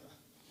 Athena.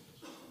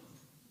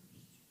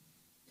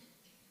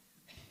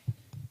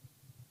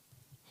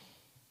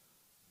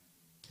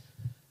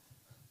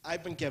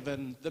 I've been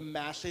given the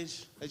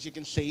message, as you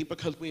can see,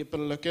 because we have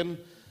been looking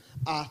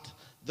at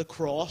the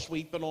cross.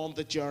 We've been on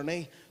the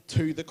journey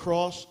to the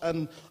cross.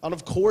 And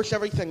of course,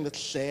 everything that's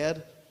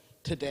said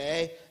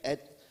today,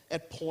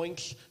 it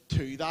points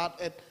to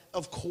that.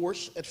 Of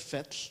course, it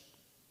fits.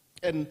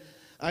 And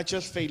I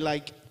just feel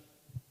like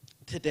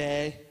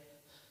today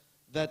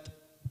that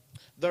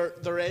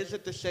there is a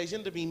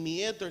decision to be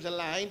made. There's a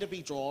line to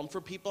be drawn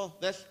for people.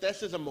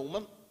 This is a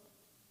moment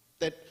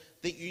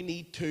that you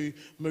need to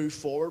move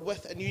forward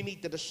with, and you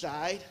need to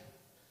decide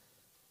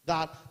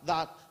that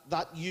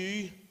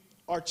you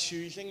are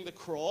choosing the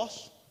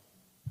cross,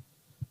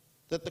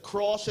 that the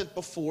cross is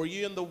before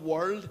you and the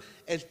world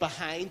is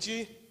behind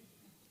you.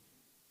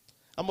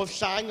 And we've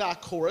sang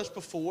that chorus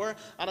before,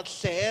 and it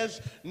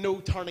says no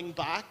turning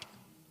back.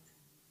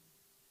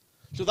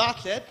 So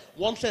that's it.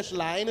 Once this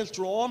line is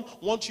drawn,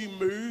 once you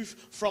move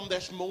from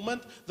this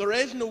moment, there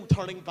is no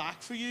turning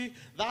back for you.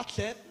 That's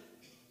it.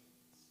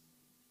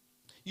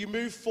 You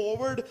move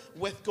forward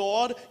with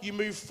God. You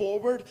move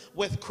forward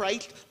with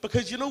Christ.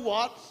 Because you know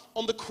what?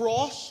 On the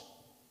cross,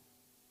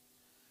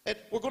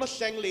 we're going to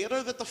sing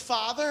later that the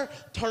Father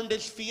turned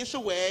his face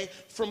away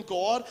from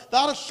God.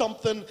 That is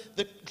something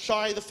the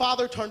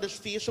Father turned his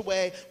face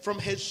away from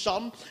his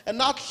Son. And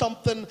that's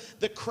something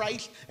that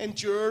Christ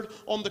endured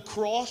on the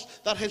cross,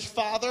 that his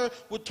Father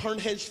would turn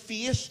his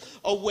face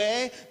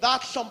away.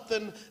 That's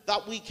something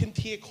that we can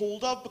take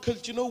hold of,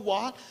 because you know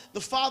what? The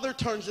Father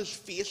turns his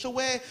face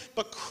away,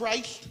 but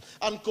Christ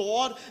and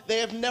God, they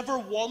have never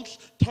once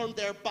turned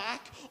their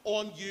back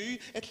on you.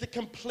 It's the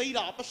complete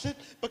opposite,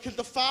 because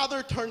the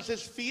Father turns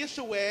his face face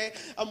away.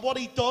 And what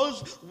he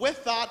does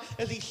with that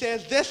is he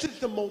says, this is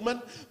the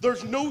moment.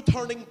 There's no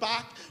turning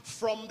back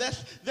from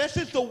this. This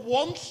is the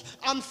once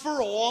and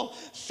for all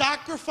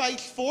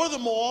sacrifice for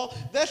them all.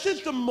 This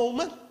is the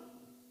moment.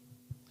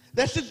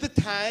 This is the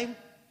time.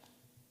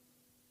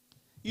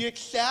 You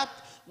accept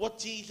what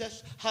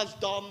Jesus has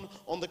done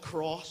on the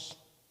cross.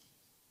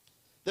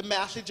 The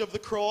message of the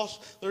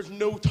cross, there's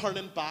no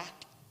turning back.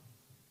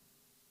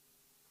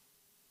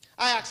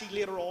 I actually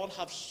later on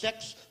have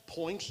 6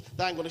 points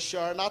that I'm going to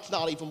share, and that's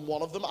not even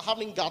one of them. I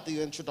haven't even got to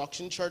the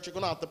introduction, church. You're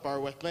going to have to bear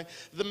with me.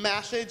 The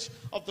message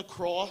of the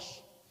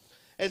cross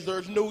is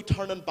there's no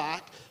turning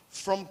back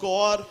from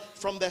God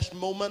from this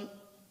moment.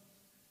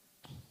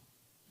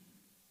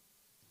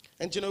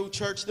 And you know,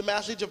 church, the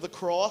message of the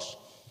cross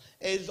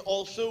is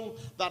also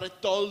that it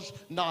does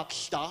not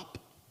stop.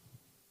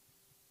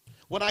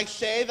 When I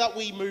say that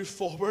we move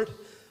forward,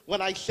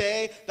 when I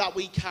say that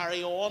we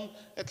carry on,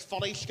 it's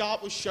funny,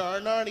 Scott was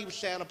sharing there and he was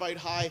saying about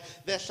how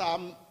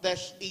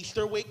this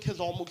Easter week has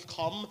almost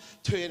come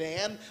to an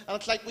end. And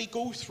it's like we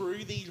go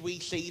through these wee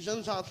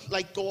seasons and it's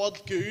like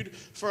God's good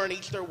for an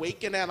Easter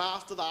week, and then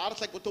after that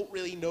it's like we don't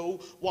really know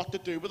what to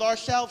do with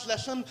ourselves.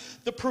 Listen,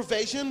 the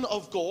provision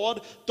of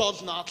God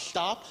does not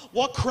stop.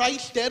 What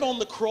Christ did on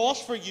the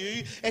cross for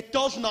you, it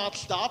does not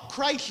stop.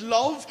 Christ's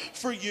love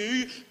for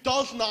you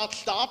does not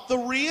stop. The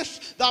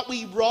race that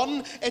we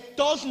run, it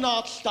does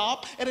not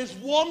stop. It is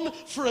one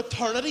for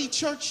eternity,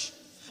 church.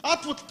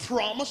 That's what's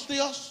promised to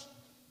us.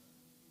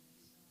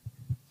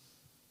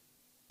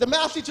 The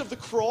message of the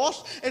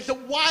cross is that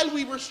while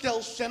we were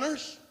still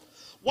sinners,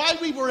 while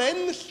we were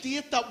in the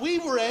state that we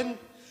were in,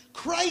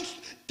 Christ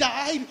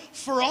died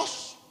for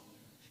us.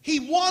 He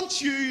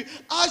wants you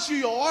as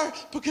you are,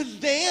 because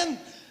then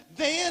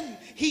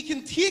he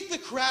can take the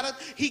credit,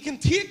 he can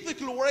take the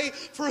glory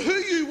for who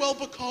you will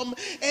become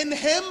in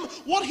him,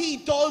 what he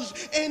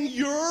does in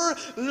your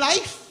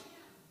life.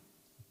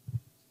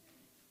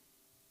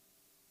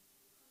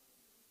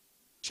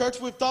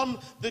 Church, we've done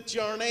the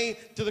journey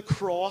to the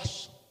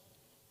cross,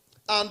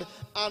 and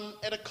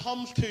it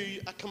comes to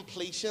a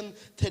completion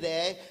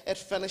today. It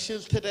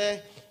finishes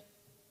today.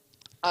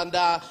 And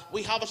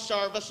we have a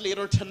service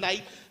later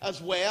tonight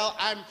as well.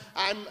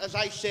 As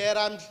I said,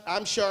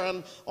 I'm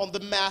sharing on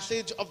the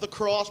message of the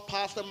cross.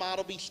 Pastor Matt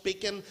will be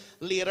speaking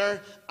later,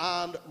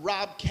 and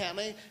Rob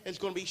Kenny is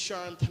going to be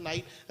sharing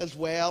tonight as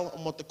well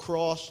on what the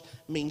cross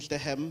means to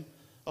him.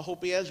 I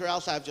hope he is, or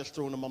else I've just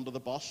thrown him under the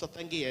bus. I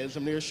think he is.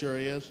 I'm near sure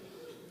he is.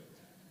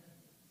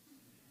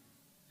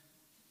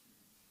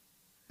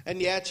 And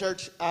yeah,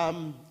 church,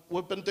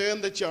 we've been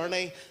doing the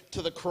journey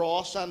to the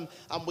cross, and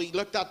we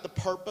looked at the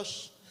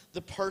purpose,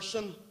 the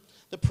person,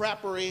 the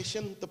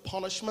preparation, the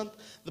punishment,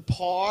 the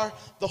power,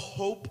 the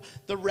hope,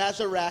 the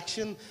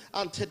resurrection.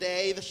 And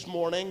today, this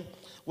morning,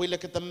 we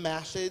look at the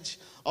message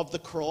of the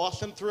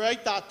cross. And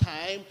throughout that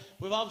time,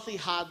 we've obviously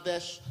had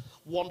this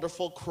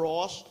wonderful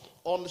cross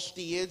on the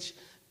stage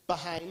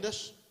behind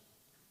us,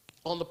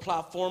 on the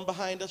platform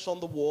behind us, on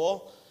the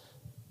wall.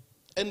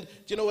 And,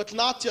 you know, it's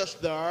not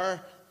just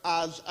there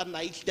as a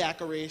nice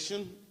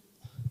decoration.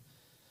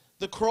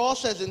 The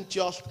cross isn't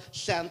just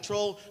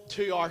central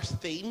to our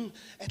theme,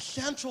 it's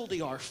central to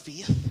our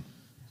faith.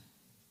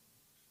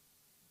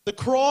 The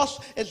cross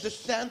is the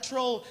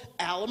central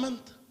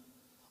element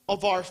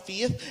of our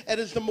faith. It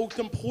is the most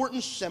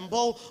important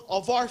symbol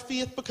of our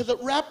faith because it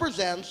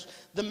represents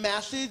the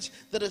message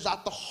that is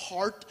at the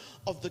heart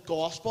of the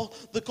gospel.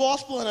 The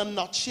gospel in a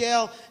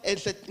nutshell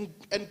is that,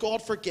 and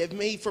God forgive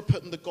me for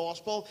putting the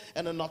gospel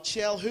in a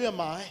nutshell, who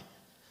am I?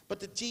 But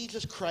that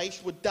Jesus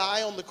Christ would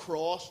die on the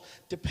cross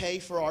to pay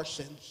for our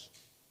sins.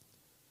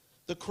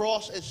 The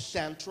cross is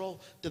central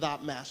to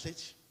that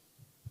message.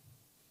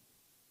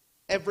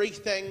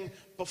 Everything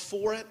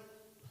before it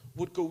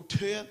would go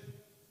to it.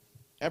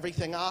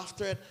 Everything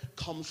after it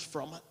comes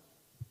from it.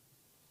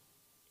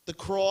 The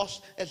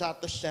cross is at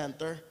the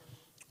center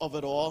of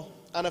it all,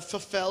 and it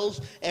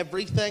fulfills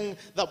everything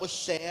that was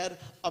said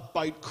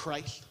about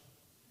Christ.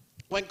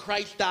 When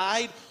Christ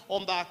died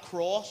on that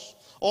cross,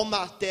 on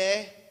that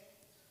day,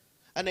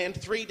 and then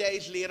 3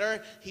 days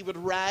later, he would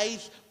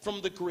rise from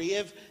the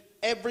grave.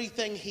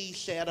 Everything he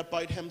said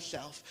about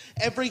himself,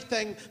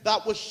 everything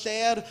that was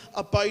said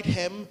about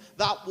him,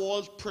 that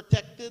was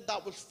predicted,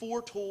 that was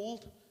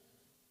foretold,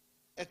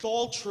 it's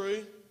all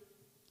true.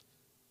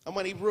 And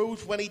when he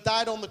rose, when he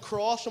died on the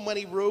cross and when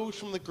he rose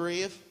from the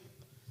grave,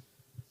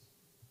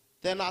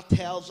 then that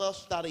tells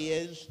us that he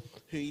is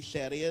who he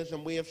said he is,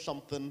 and we have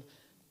something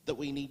that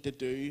we need to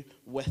do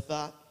with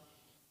that.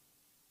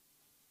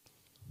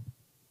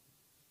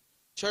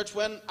 Church,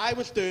 when I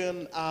was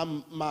doing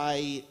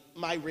my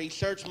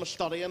research, my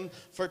studying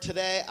for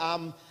today,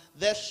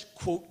 this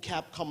quote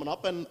kept coming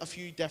up in a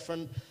few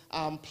different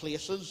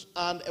places,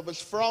 and it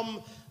was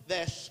from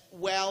this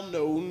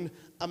well-known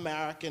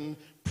American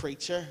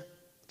preacher.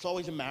 It's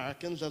always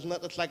Americans, isn't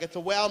it? It's like it's a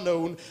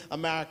well-known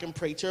American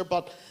preacher,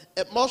 but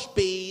it must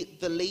be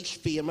the least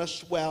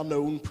famous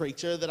well-known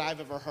preacher that I've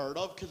ever heard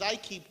of, because I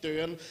keep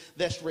doing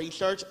this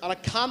research and I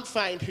can't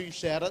find who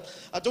said it.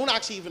 I don't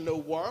actually even know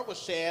where it was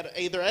said,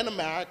 either in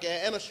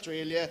America, in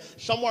Australia,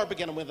 somewhere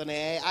beginning with an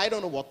A. I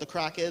don't know what the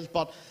crack is,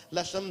 but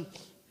listen,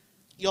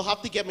 you'll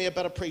have to give me a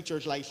bit of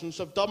preacher's license.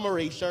 I've done my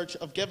research,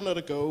 I've given it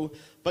a go,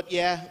 but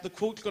yeah, the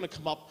quote's going to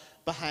come up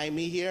behind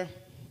me here.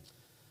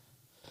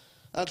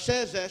 And it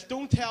says this: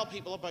 don't tell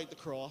people about the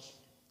cross.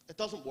 It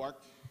doesn't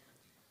work.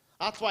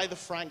 That's why the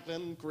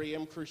Franklin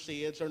Graham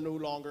Crusades are no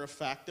longer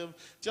effective.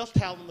 Just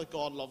tell them that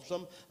God loves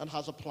them and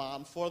has a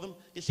plan for them.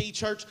 You see,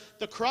 church,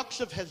 the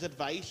crux of his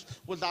advice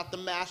was that the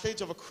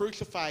message of a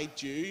crucified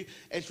Jew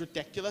is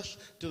ridiculous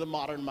to the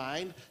modern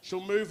mind,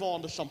 so move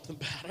on to something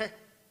better.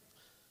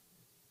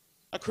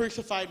 A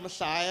crucified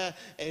Messiah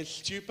is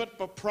stupid,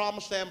 but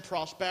promise them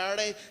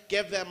prosperity,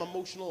 give them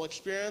emotional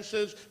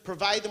experiences,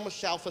 provide them with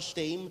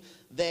self-esteem,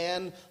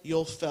 then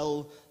you'll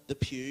fill the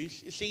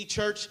pews. You see,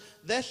 church,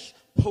 this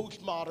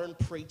postmodern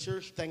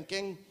preacher's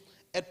thinking,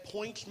 it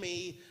points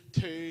me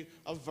to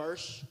a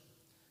verse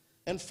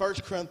in 1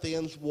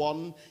 Corinthians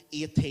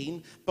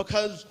 1:18,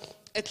 because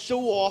it's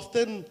so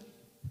often,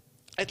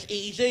 it's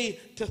easy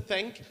to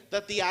think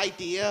that the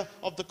idea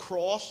of the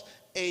cross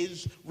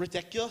is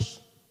ridiculous.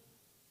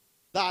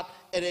 That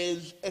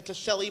it's a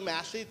silly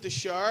message to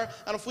share.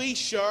 And if we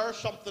share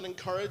something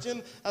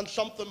encouraging and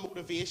something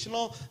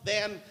motivational,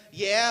 then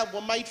yeah,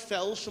 we might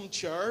fill some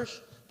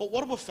chairs, but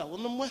what are we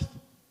filling them with?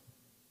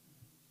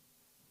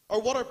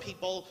 Or what are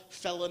people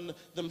filling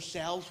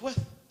themselves with?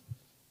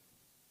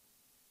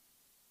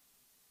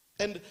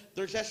 And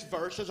there's this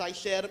verse, as I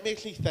said, it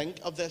makes me think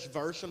of this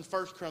verse in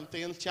 1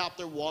 Corinthians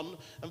chapter 1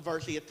 and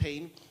verse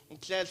 18.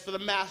 It says, for the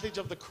message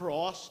of the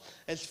cross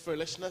is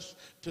foolishness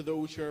to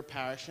those who are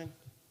perishing.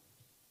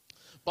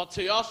 But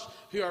to us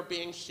who are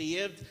being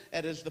saved,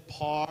 it is the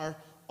power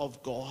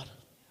of God.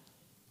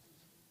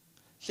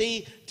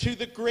 See, to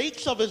the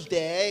Greeks of his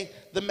day,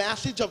 the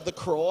message of the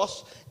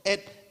cross,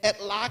 it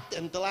lacked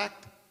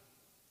intellect.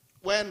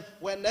 When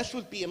this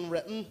was being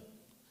written,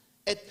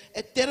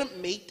 it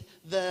didn't meet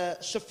the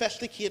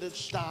sophisticated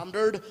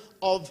standard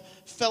of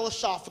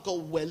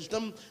philosophical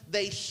wisdom.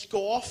 They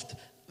scoffed,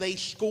 they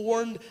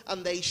scorned,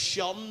 and they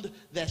shunned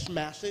this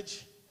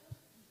message,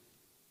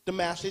 the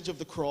message of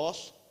the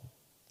cross.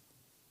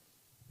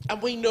 And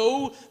we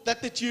know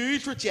that the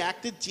Jews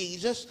rejected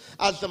Jesus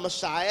as the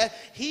Messiah.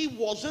 He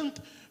wasn't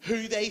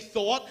who they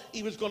thought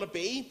he was going to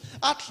be.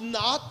 That's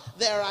not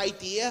their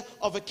idea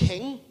of a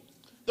king.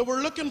 They were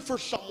looking for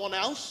someone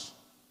else,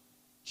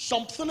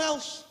 something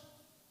else,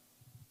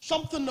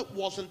 something that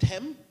wasn't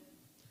him.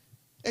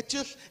 It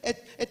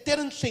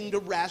didn't seem to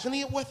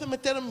resonate with them.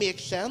 It didn't make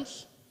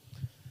sense.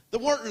 They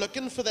weren't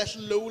looking for this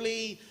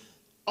lowly,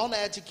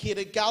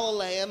 uneducated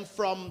Galilean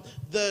from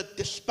the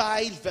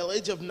despised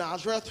village of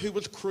Nazareth who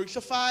was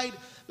crucified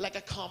like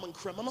a common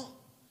criminal.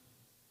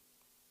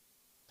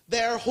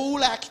 Their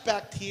whole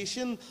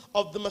expectation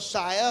of the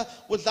Messiah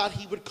was that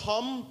he would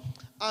come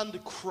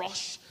and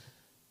crush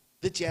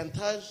the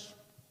Gentiles.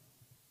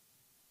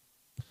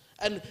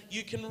 And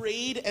you can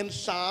read in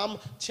Psalm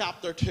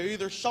chapter 2,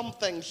 there's some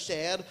things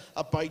said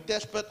about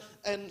this, but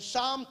in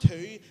Psalm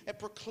 2, it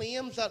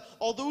proclaims that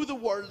although the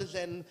world is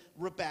in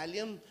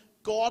rebellion,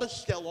 God is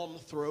still on the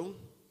throne.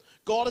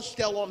 God is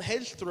still on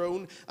his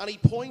throne, and he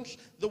points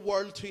the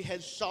world to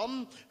his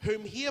Son,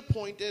 whom he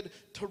appointed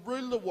to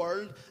rule the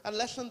world, and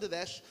listen to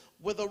this,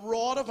 with a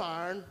rod of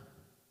iron,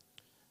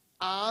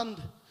 and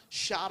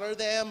shatter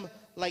them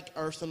like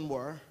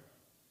earthenware.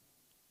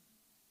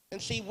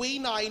 And see, we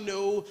now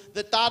know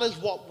that that is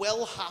what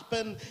will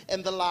happen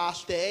in the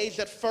last days,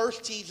 that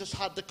first Jesus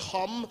had to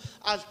come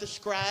as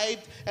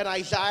described in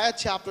Isaiah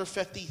chapter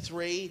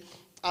 53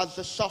 as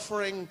the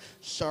suffering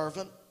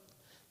servant,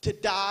 to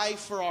die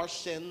for our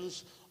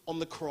sins on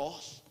the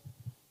cross.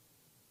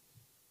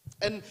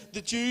 And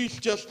the Jews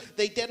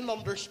they didn't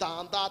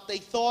understand that. They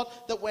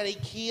thought that when he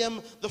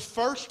came the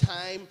first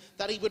time,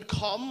 that he would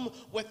come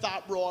with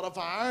that rod of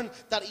iron,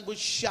 that he would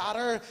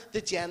shatter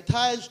the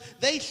Gentiles.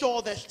 They saw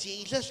this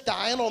Jesus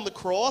dying on the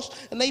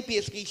cross, and they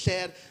basically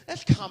said,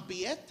 this can't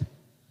be it.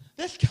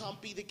 This can't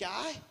be the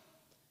guy.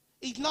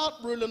 He's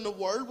not ruling the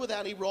world with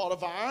any rod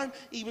of iron.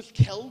 He was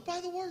killed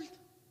by the world.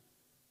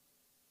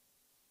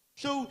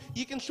 So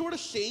you can sort of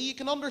see, you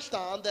can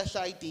understand this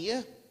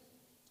idea,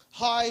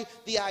 how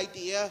the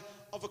idea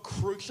of a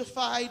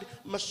crucified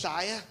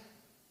Messiah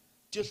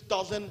just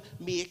doesn't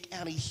make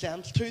any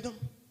sense to them.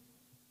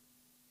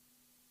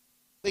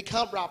 They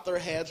can't wrap their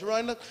heads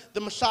around it.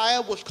 The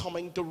Messiah was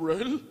coming to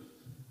rule,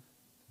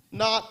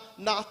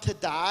 not to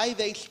die.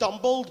 They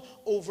stumbled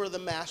over the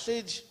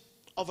message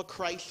of a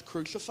Christ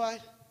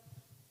crucified.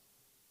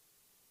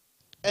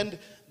 And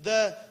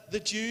the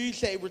Jews,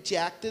 they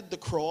rejected the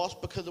cross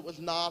because it was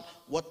not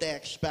what they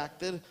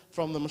expected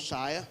from the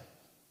Messiah.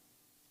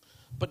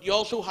 But you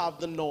also have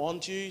the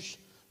non-Jews,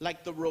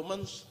 like the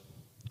Romans,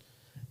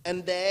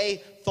 and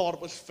they thought it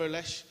was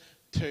foolish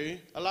 2.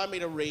 Allow me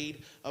to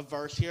read a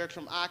verse here. It's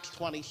from Acts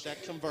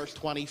 26 and verse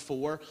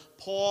 24.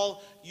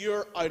 Paul,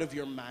 you're out of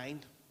your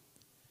mind.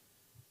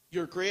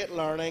 Your great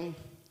learning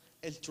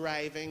is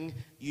driving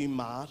you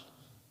mad.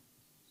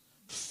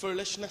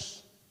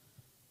 Foolishness.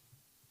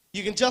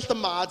 You can just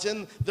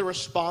imagine the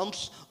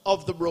response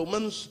of the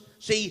Romans.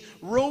 See,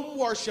 Rome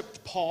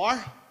worshipped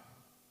power.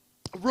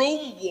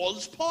 Rome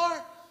was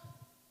power.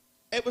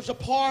 It was a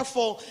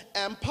powerful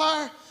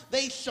empire.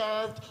 They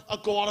served a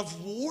god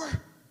of war.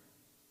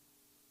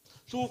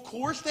 So of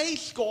course they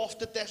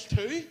scoffed at this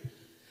too.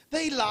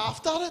 They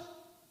laughed at it.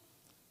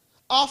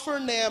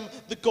 Offering them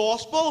the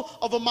gospel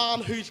of a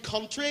man whose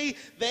country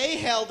they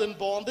held in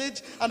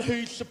bondage and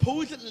whose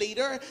supposed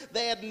leader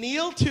they had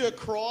nailed to a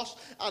cross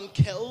and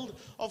killed.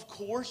 Of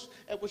course,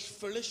 it was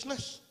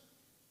foolishness.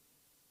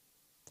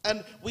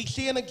 And we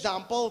see an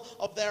example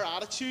of their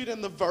attitude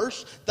in the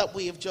verse that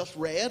we have just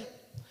read.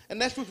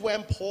 And this was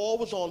when Paul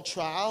was on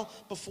trial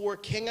before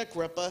King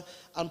Agrippa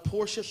and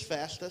Porcius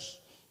Festus,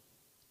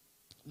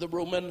 the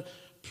Roman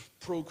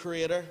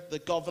procurator, the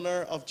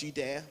governor of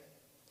Judea.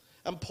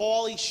 And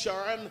Paul, he's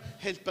sharing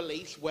his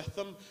beliefs with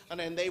them, and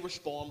then they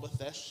respond with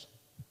this: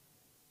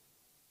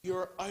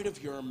 you're out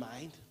of your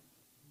mind.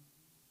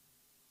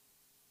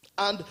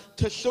 And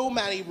to so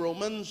many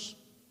Romans,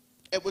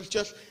 it was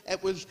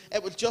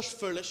just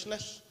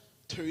foolishness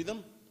to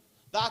them.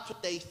 That's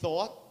what they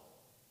thought.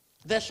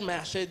 This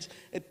message,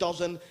 it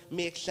doesn't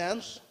make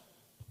sense.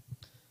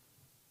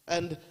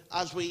 And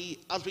as we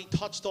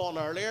touched on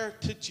earlier,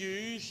 to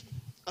Jews,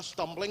 a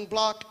stumbling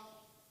block;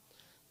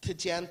 to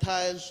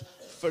Gentiles,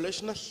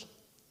 foolishness.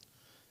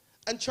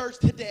 And church,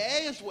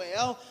 today as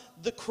well,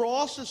 the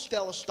cross is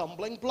still a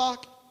stumbling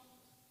block.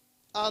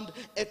 And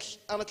it's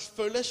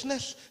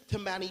foolishness to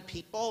many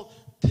people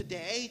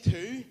today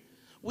too.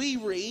 We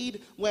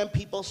read when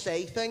people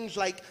say things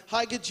like,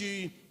 how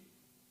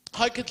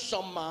could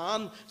some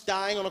man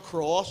dying on a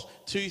cross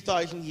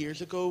 2,000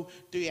 years ago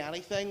do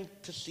anything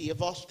to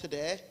save us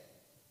today?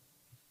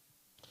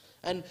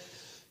 And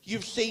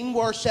you've seen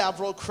where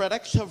several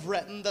critics have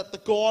written that the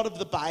God of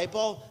the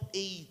Bible,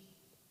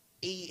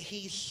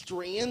 he's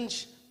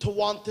strange to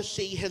want to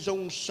see his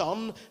own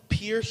son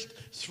pierced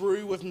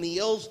through with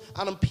nails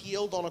and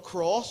impaled on a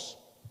cross.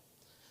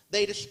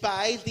 They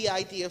despise the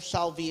idea of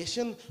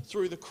salvation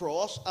through the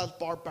cross as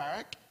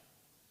barbaric,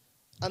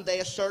 and they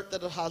assert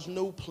that it has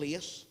no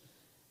place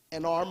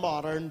in our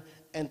modern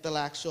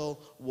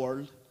intellectual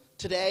world.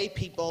 Today,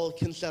 people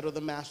consider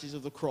the message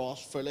of the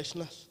cross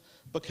foolishness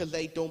because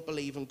they don't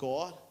believe in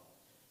God.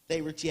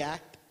 They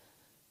reject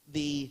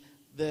the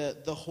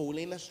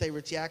holiness. They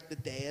reject the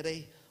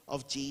deity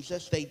of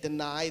Jesus. They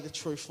deny the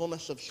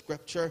truthfulness of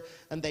Scripture,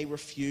 and they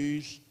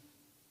refuse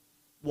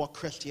what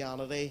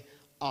Christianity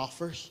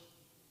offers.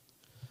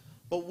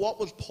 But what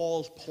was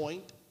Paul's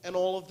point in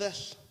all of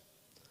this?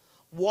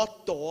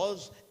 What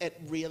does it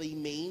really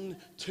mean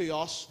to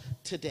us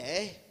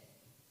today?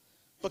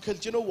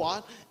 Because you know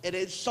what? It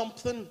is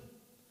something.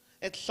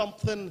 It's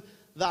something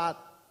that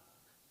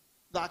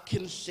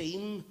can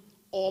seem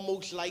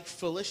almost like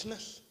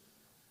foolishness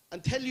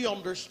until you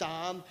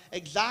understand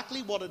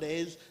exactly what it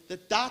is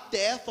that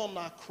death on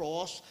that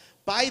cross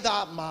by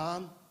that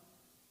man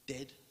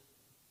did.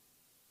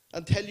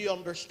 Until you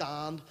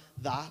understand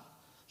that.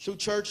 So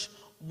church,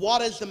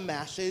 what is the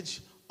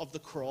message of the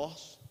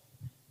cross?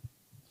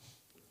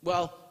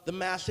 Well, the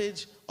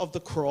message of the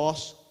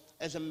cross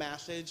is a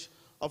message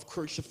of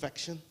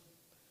crucifixion.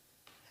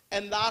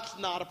 And that's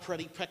not a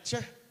pretty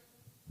picture.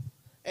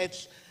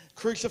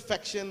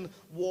 Crucifixion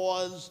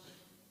was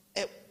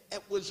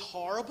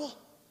horrible.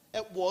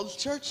 It was,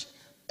 church.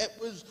 It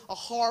was a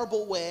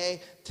horrible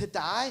way to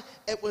die.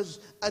 It was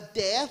a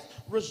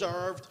death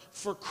reserved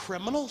for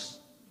criminals,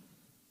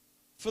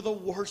 for the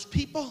worst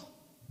people,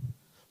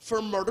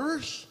 for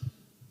murderers.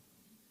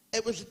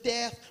 It was a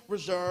death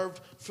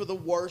reserved for the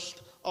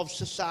worst of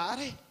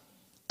society.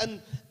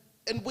 And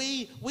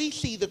we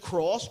see the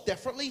cross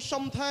differently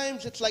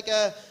sometimes. It's like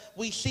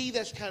we see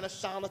this kind of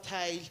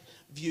sanitized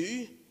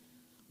view.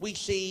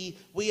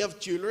 We have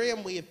jewelry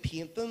and we have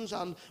paintings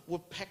and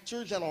with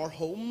pictures in our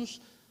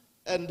homes,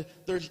 and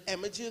there's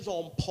images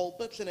on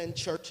pulpits and in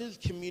churches,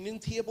 communion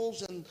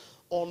tables and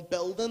on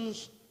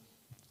buildings.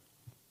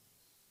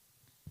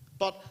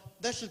 But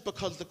this is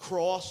because the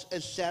cross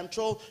is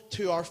central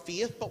to our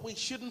faith, but we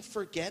shouldn't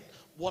forget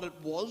what it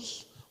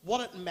was, what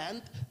it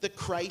meant that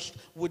Christ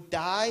would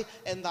die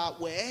in that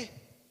way.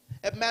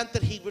 It meant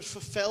that he would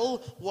fulfill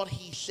what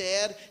he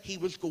said he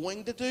was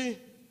going to do.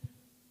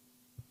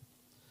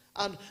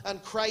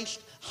 And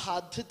Christ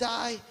had to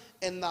die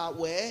in that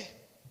way.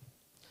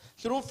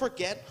 So don't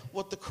forget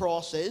what the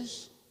cross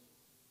is.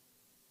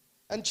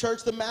 And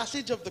church, the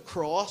message of the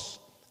cross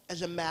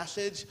is a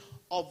message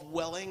of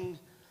willing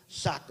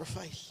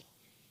sacrifice.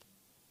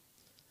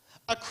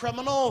 A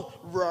criminal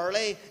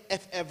rarely,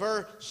 if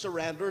ever,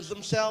 surrenders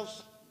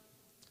themselves.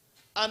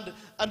 And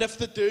if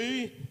they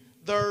do,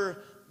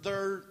 they're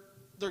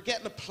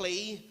getting a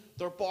plea,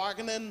 they're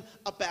bargaining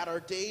a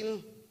better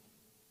deal.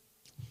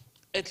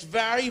 It's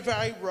very,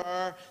 very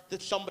rare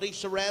that somebody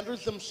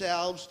surrenders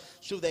themselves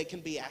so they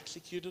can be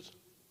executed.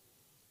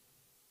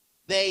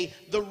 They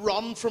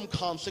run from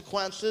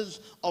consequences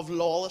of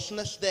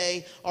lawlessness.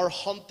 They are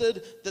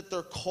hunted, that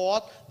they're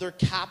caught, they're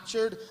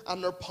captured,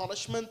 and their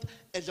punishment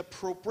is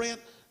appropriate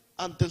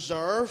and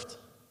deserved.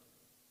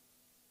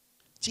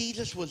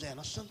 Jesus was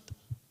innocent.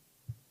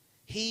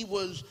 He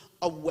was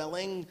a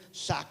willing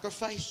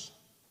sacrifice.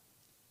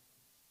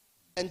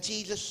 And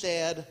Jesus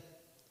said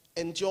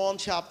in John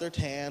chapter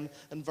 10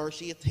 and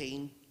verse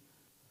 18,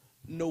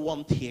 "No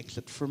one takes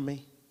it from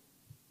me,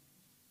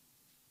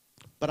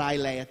 but I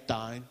lay it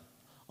down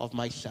of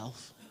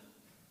myself."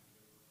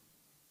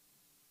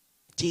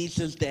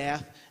 Jesus'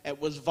 death, it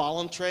was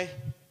voluntary,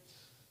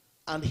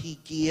 and he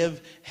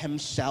gave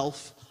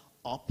himself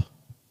up.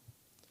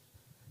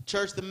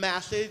 Church, the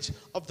message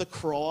of the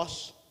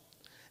cross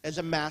is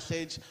a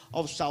message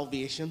of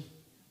salvation.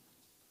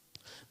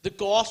 The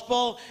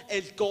gospel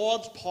is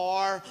God's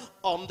power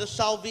unto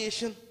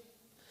salvation.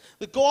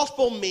 The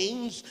gospel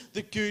means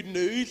the good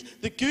news.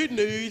 The good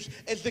news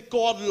is that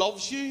God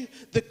loves you,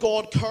 that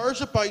God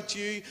cares about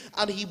you,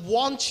 and he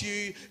wants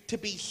you to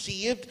be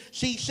saved.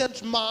 See,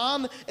 since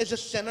man is a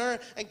sinner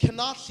and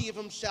cannot save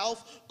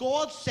himself,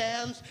 God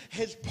sends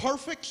his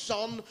perfect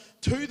Son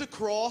to the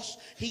cross.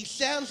 He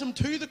sends him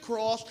to the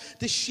cross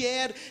to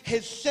shed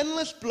his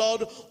sinless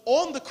blood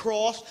on the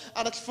cross,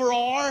 and it's for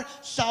our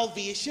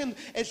salvation.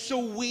 It's so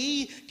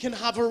we can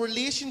have a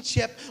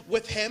relationship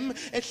with him.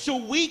 It's so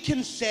we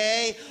can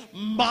say,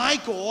 "My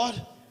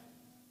God."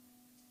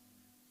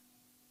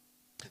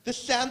 The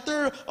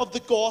center of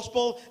the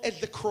gospel is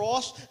the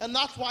cross, and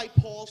that's why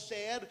Paul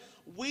said,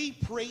 "We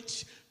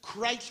preach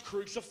Christ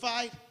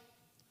crucified."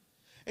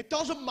 It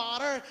doesn't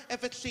matter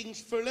if it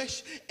seems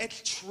foolish,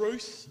 it's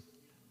truth.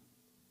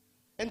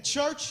 In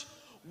church,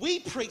 we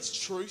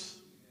preach truth.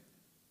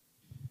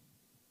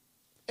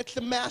 It's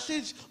the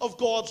message of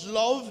God's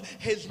love,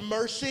 his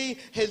mercy,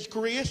 his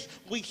grace.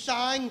 We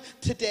sang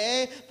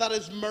today that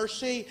his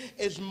mercy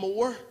is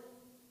more.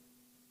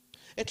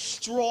 It's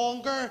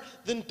stronger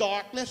than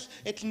darkness.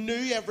 It's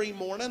new every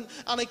morning.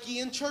 And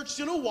again, church,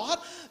 you know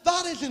what?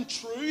 That isn't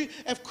true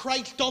if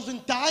Christ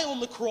doesn't die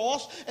on the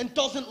cross and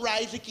doesn't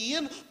rise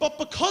again. But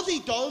because he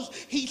does,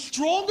 he's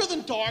stronger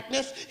than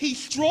darkness.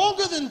 He's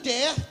stronger than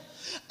death.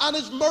 And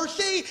his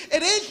mercy,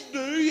 it is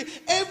new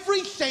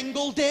every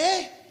single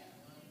day.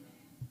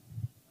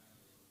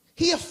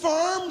 He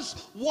affirms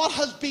what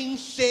has been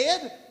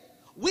said.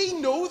 We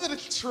know that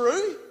it's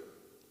true.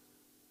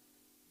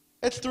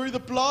 It's through the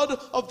blood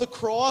of the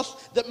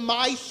cross that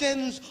my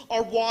sins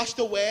are washed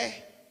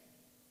away.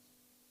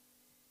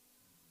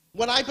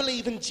 When I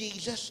believe in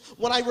Jesus,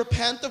 when I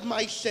repent of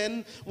my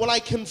sin, when I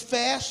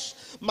confess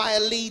my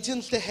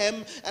allegiance to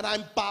him, and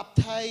I'm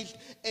baptized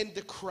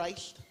into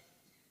Christ.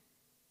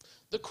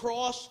 The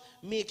cross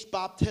makes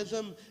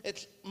baptism,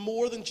 it's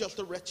more than just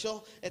a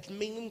ritual. It's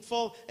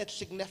meaningful, it's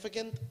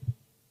significant.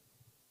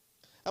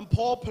 And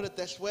Paul put it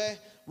this way,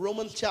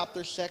 Romans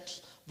chapter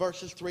 6,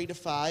 verses 3 to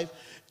 5.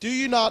 "Do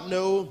you not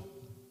know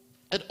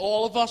that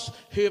all of us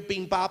who have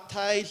been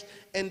baptized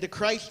into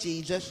Christ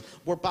Jesus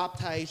were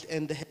baptized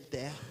into his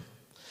death?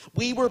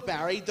 We were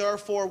buried,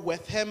 therefore,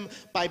 with him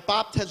by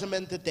baptism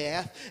into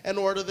death, in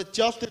order that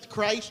just as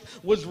Christ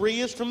was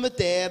raised from the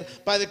dead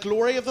by the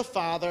glory of the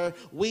Father,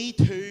 we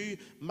too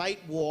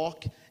might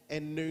walk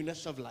in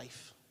newness of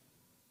life."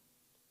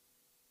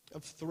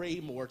 Of three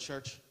more,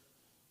 church.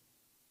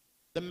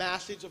 The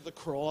message of the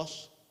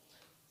cross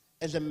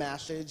is a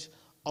message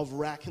of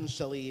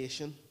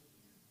reconciliation.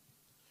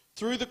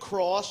 Through the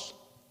cross,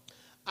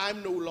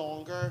 I'm no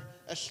longer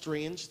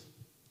estranged.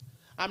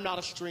 I'm not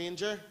a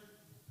stranger.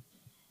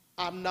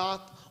 I'm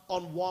not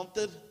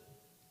unwanted.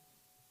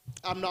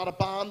 I'm not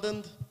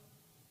abandoned.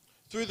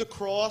 Through the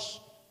cross,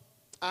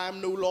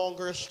 I'm no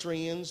longer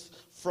estranged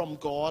from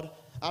God.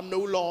 I'm no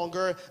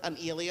longer an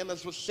alien.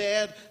 As was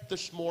said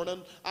this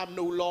morning, I'm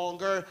no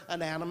longer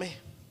an enemy.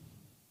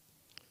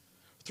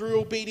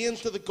 Through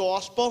obedience to the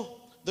gospel,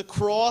 the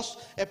cross,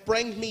 it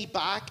brings me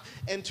back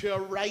into a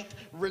right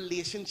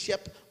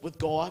relationship with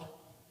God.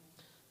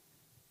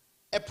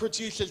 It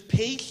produces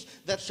peace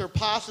that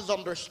surpasses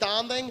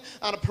understanding,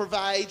 and it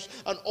provides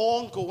an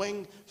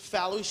ongoing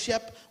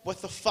fellowship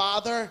with the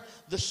Father,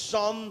 the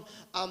Son,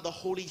 and the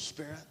Holy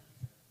Spirit.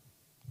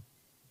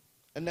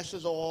 And this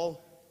is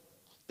all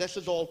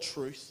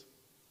truth.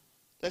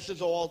 This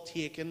is all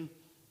taken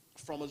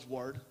from his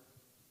word.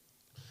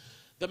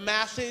 The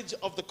message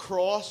of the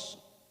cross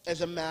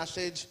is a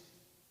message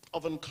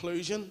of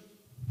inclusion.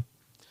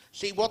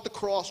 See, what the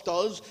cross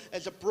does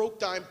is it broke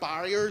down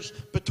barriers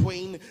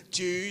between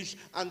Jews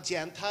and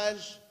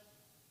Gentiles,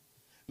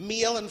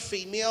 male and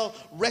female,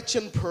 rich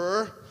and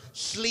poor,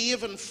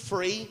 slave and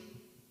free.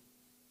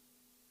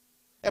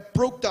 It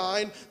broke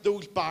down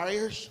those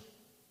barriers.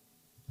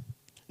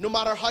 No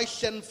matter how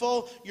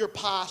sinful your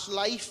past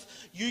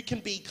life, you can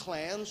be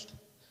cleansed,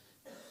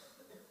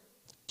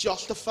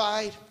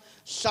 justified,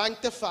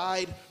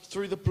 sanctified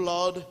through the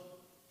blood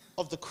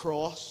of the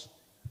cross.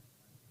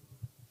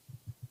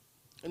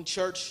 In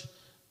church,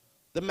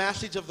 The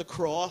message of the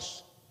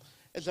cross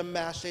is a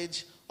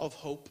message of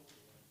hope.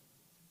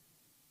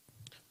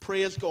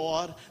 Praise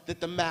God that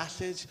the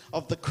message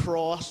of the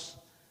cross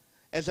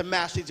is a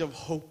message of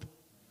hope.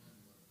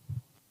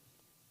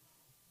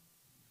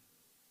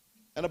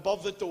 And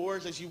above the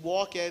doors as you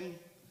walk in,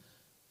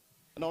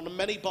 and on the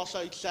minibus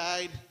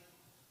outside,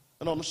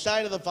 and on the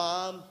side of the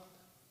van,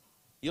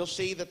 you'll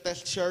see that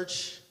this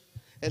church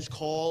is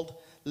called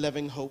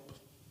Living Hope.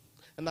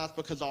 And that's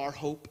because our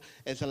hope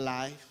is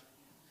alive.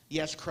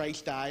 Yes,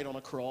 Christ died on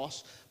a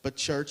cross, but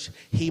church,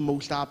 he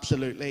most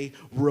absolutely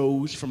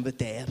rose from the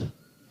dead.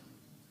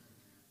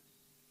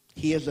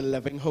 He is a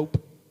living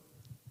hope.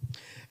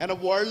 In a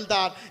world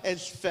that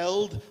is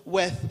filled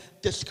with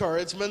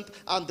discouragement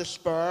and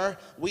despair,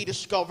 we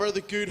discover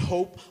the good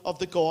hope of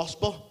the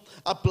gospel.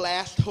 A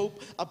blessed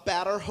hope, a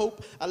better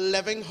hope, a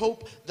living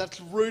hope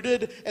that's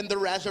rooted in the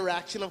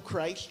resurrection of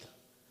Christ.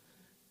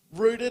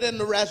 Rooted in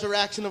the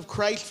resurrection of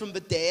Christ from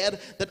the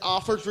dead, that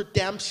offers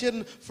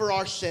redemption for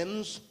our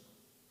sins.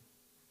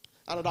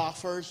 And it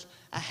offers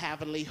a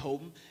heavenly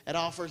home. It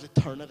offers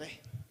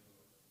eternity.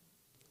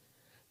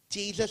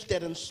 Jesus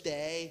didn't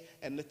stay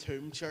in the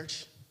tomb,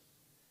 church.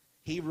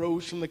 He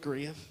rose from the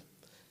grave.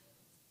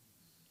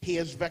 He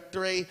has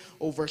victory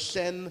over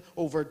sin,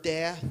 over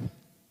death.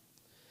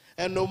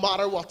 And no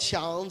matter what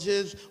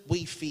challenges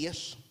we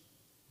face,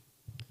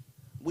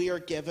 we are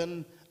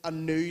given a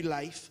new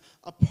life,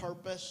 a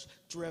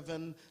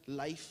purpose-driven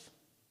life.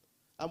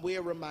 And we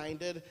are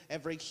reminded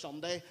every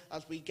Sunday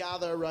as we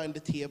gather around the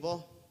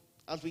table,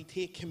 as we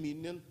take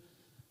communion,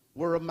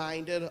 we're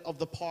reminded of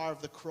the power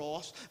of the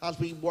cross. As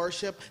we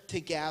worship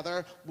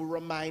together, we're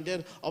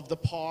reminded of the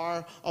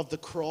power of the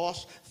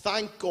cross.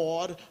 Thank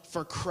God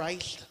for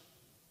Christ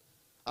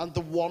and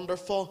the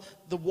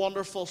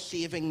wonderful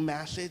saving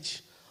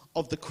message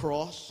of the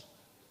cross.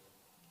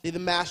 See, the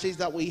message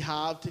that we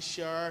have to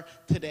share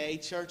today,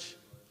 church,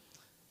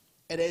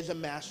 it is a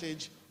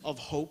message of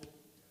hope.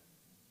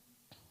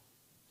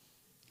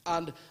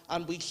 And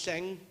we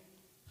sing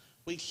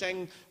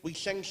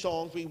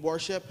songs, we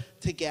worship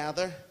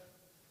together.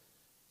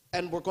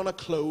 And we're going to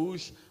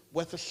close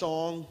with a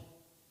song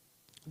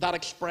that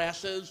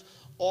expresses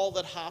all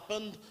that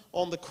happened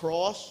on the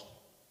cross,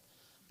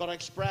 but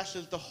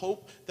expresses the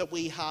hope that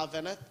we have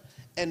in it,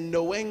 and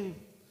knowing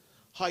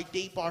how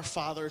deep our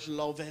Father's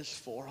love is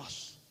for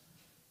us,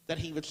 that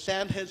he would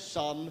send his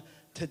Son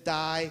to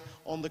die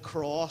on the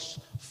cross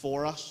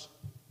for us.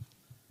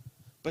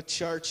 But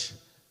church,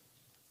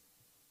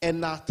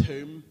 in that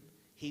tomb,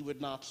 he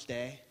would not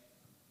stay,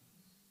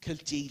 because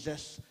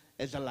Jesus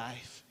is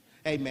alive.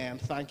 Amen.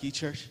 Thank you,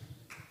 church.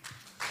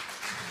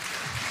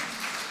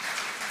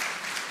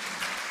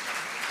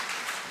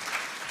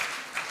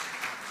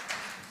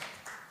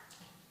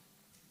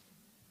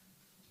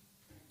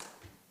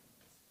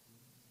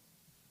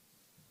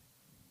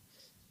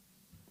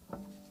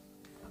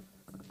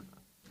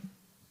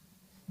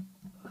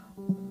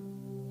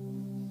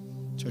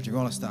 Church, you're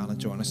going to stand and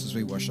join us as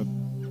we worship.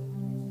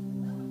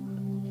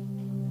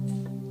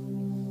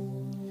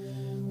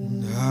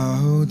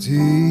 How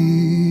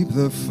deep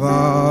the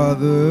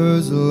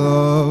Father's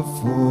love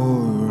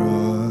for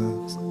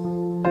us,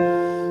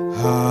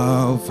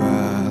 how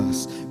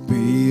vast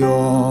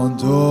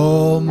beyond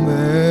all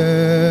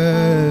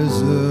measure,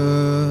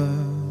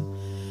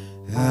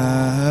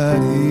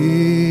 that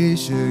he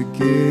should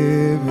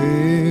give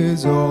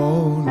his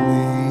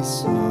only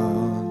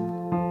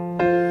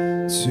Son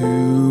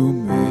to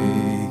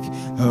make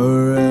a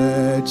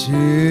wretch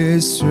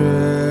his treasure.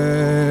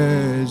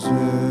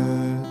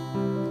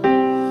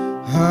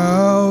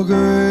 How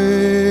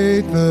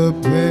great the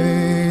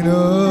pain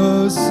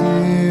of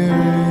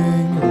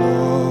searing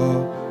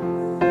love,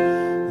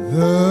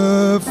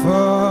 the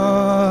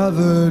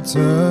Father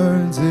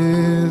turns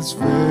his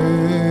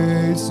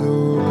face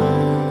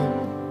away,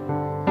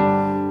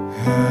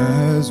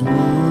 has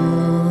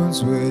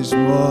wounds which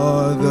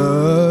mar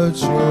the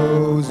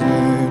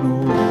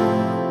chosen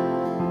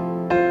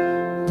one,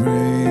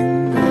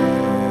 bring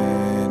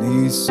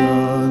many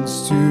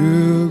sons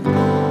to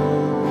glory.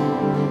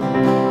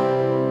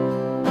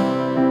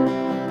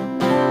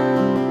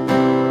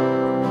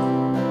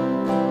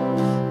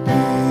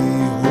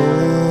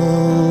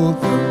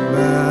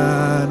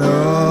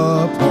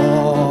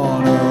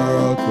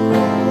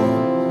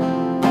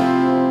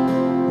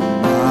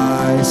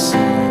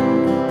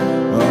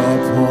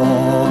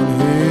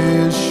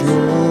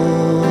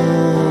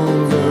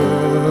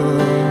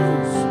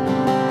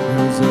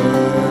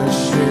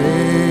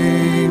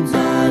 Ashamed, I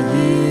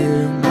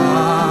hear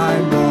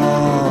my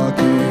mock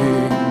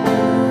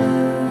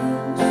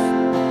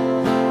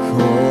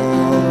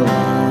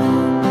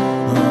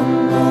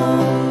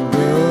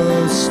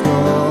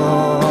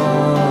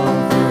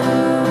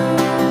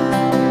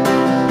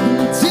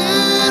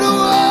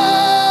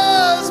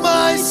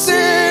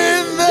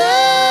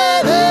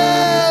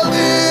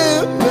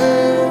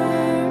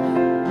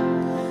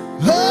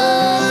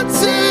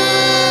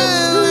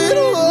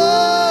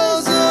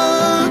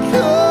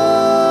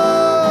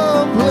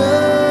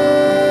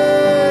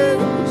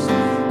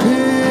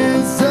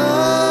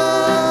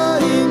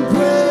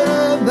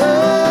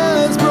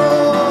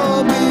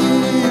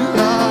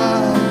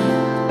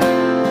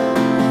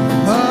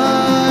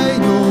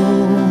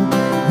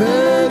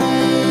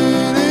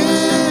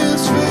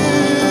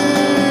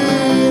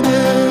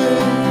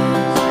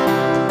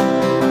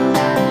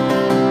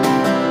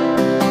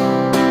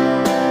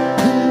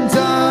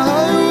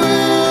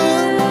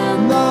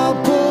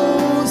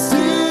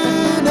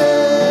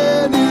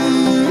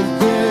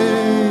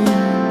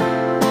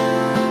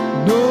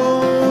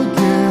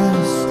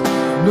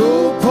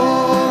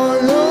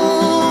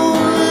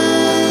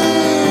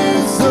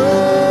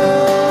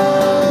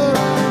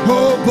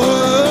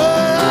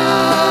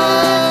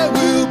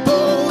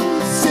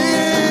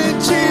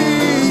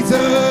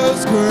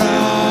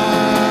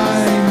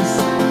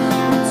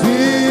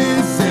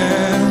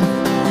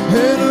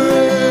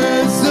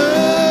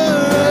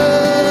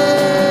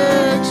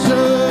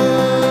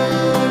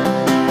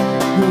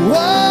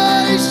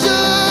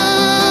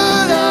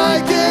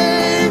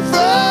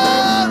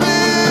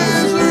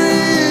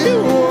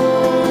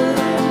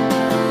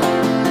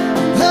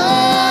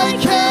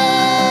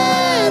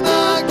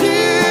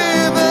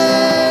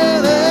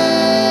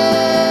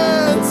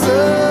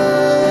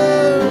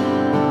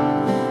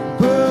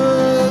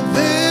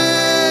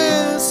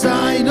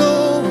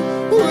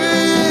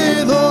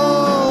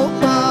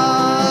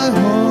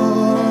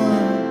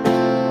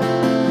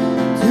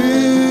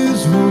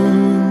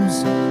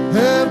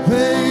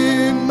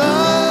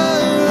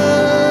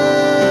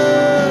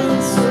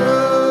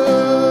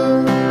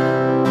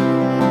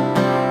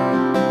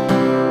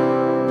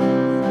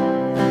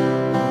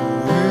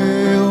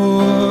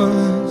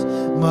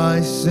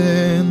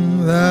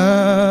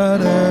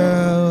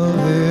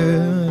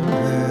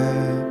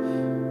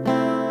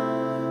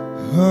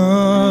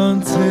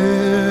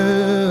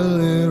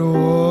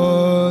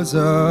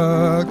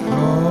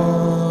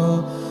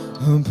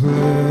complete.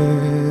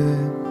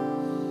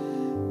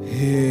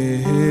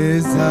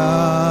 His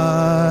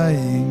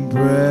dying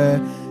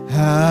breath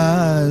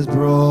has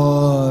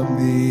brought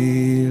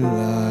me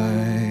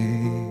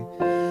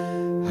life.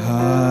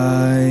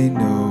 I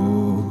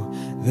know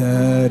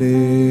that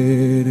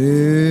it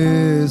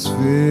is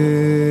finished.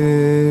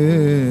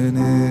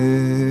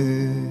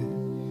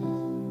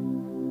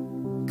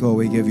 God,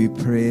 we give you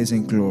praise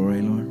and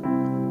glory, Lord.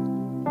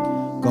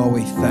 God,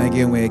 we thank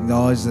you and we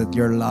acknowledge that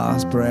your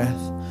last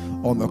breath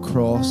on the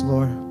cross,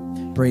 Lord,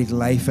 breathe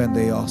life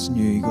into us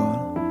new,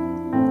 God.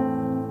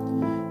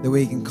 That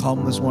we can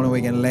come this morning,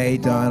 we can lay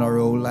down our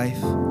old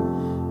life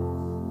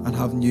and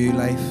have new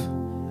life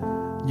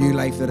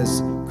that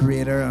is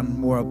greater and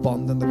more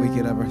abundant than we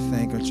could ever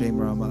think or dream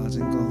or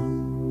imagine,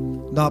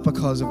 God. Not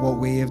because of what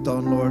we have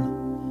done, Lord,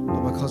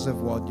 but because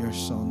of what your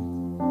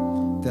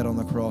Son did on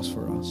the cross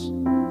for us.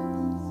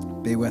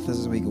 Be with us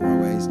as we go our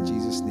ways. In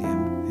Jesus' name,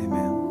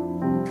 amen.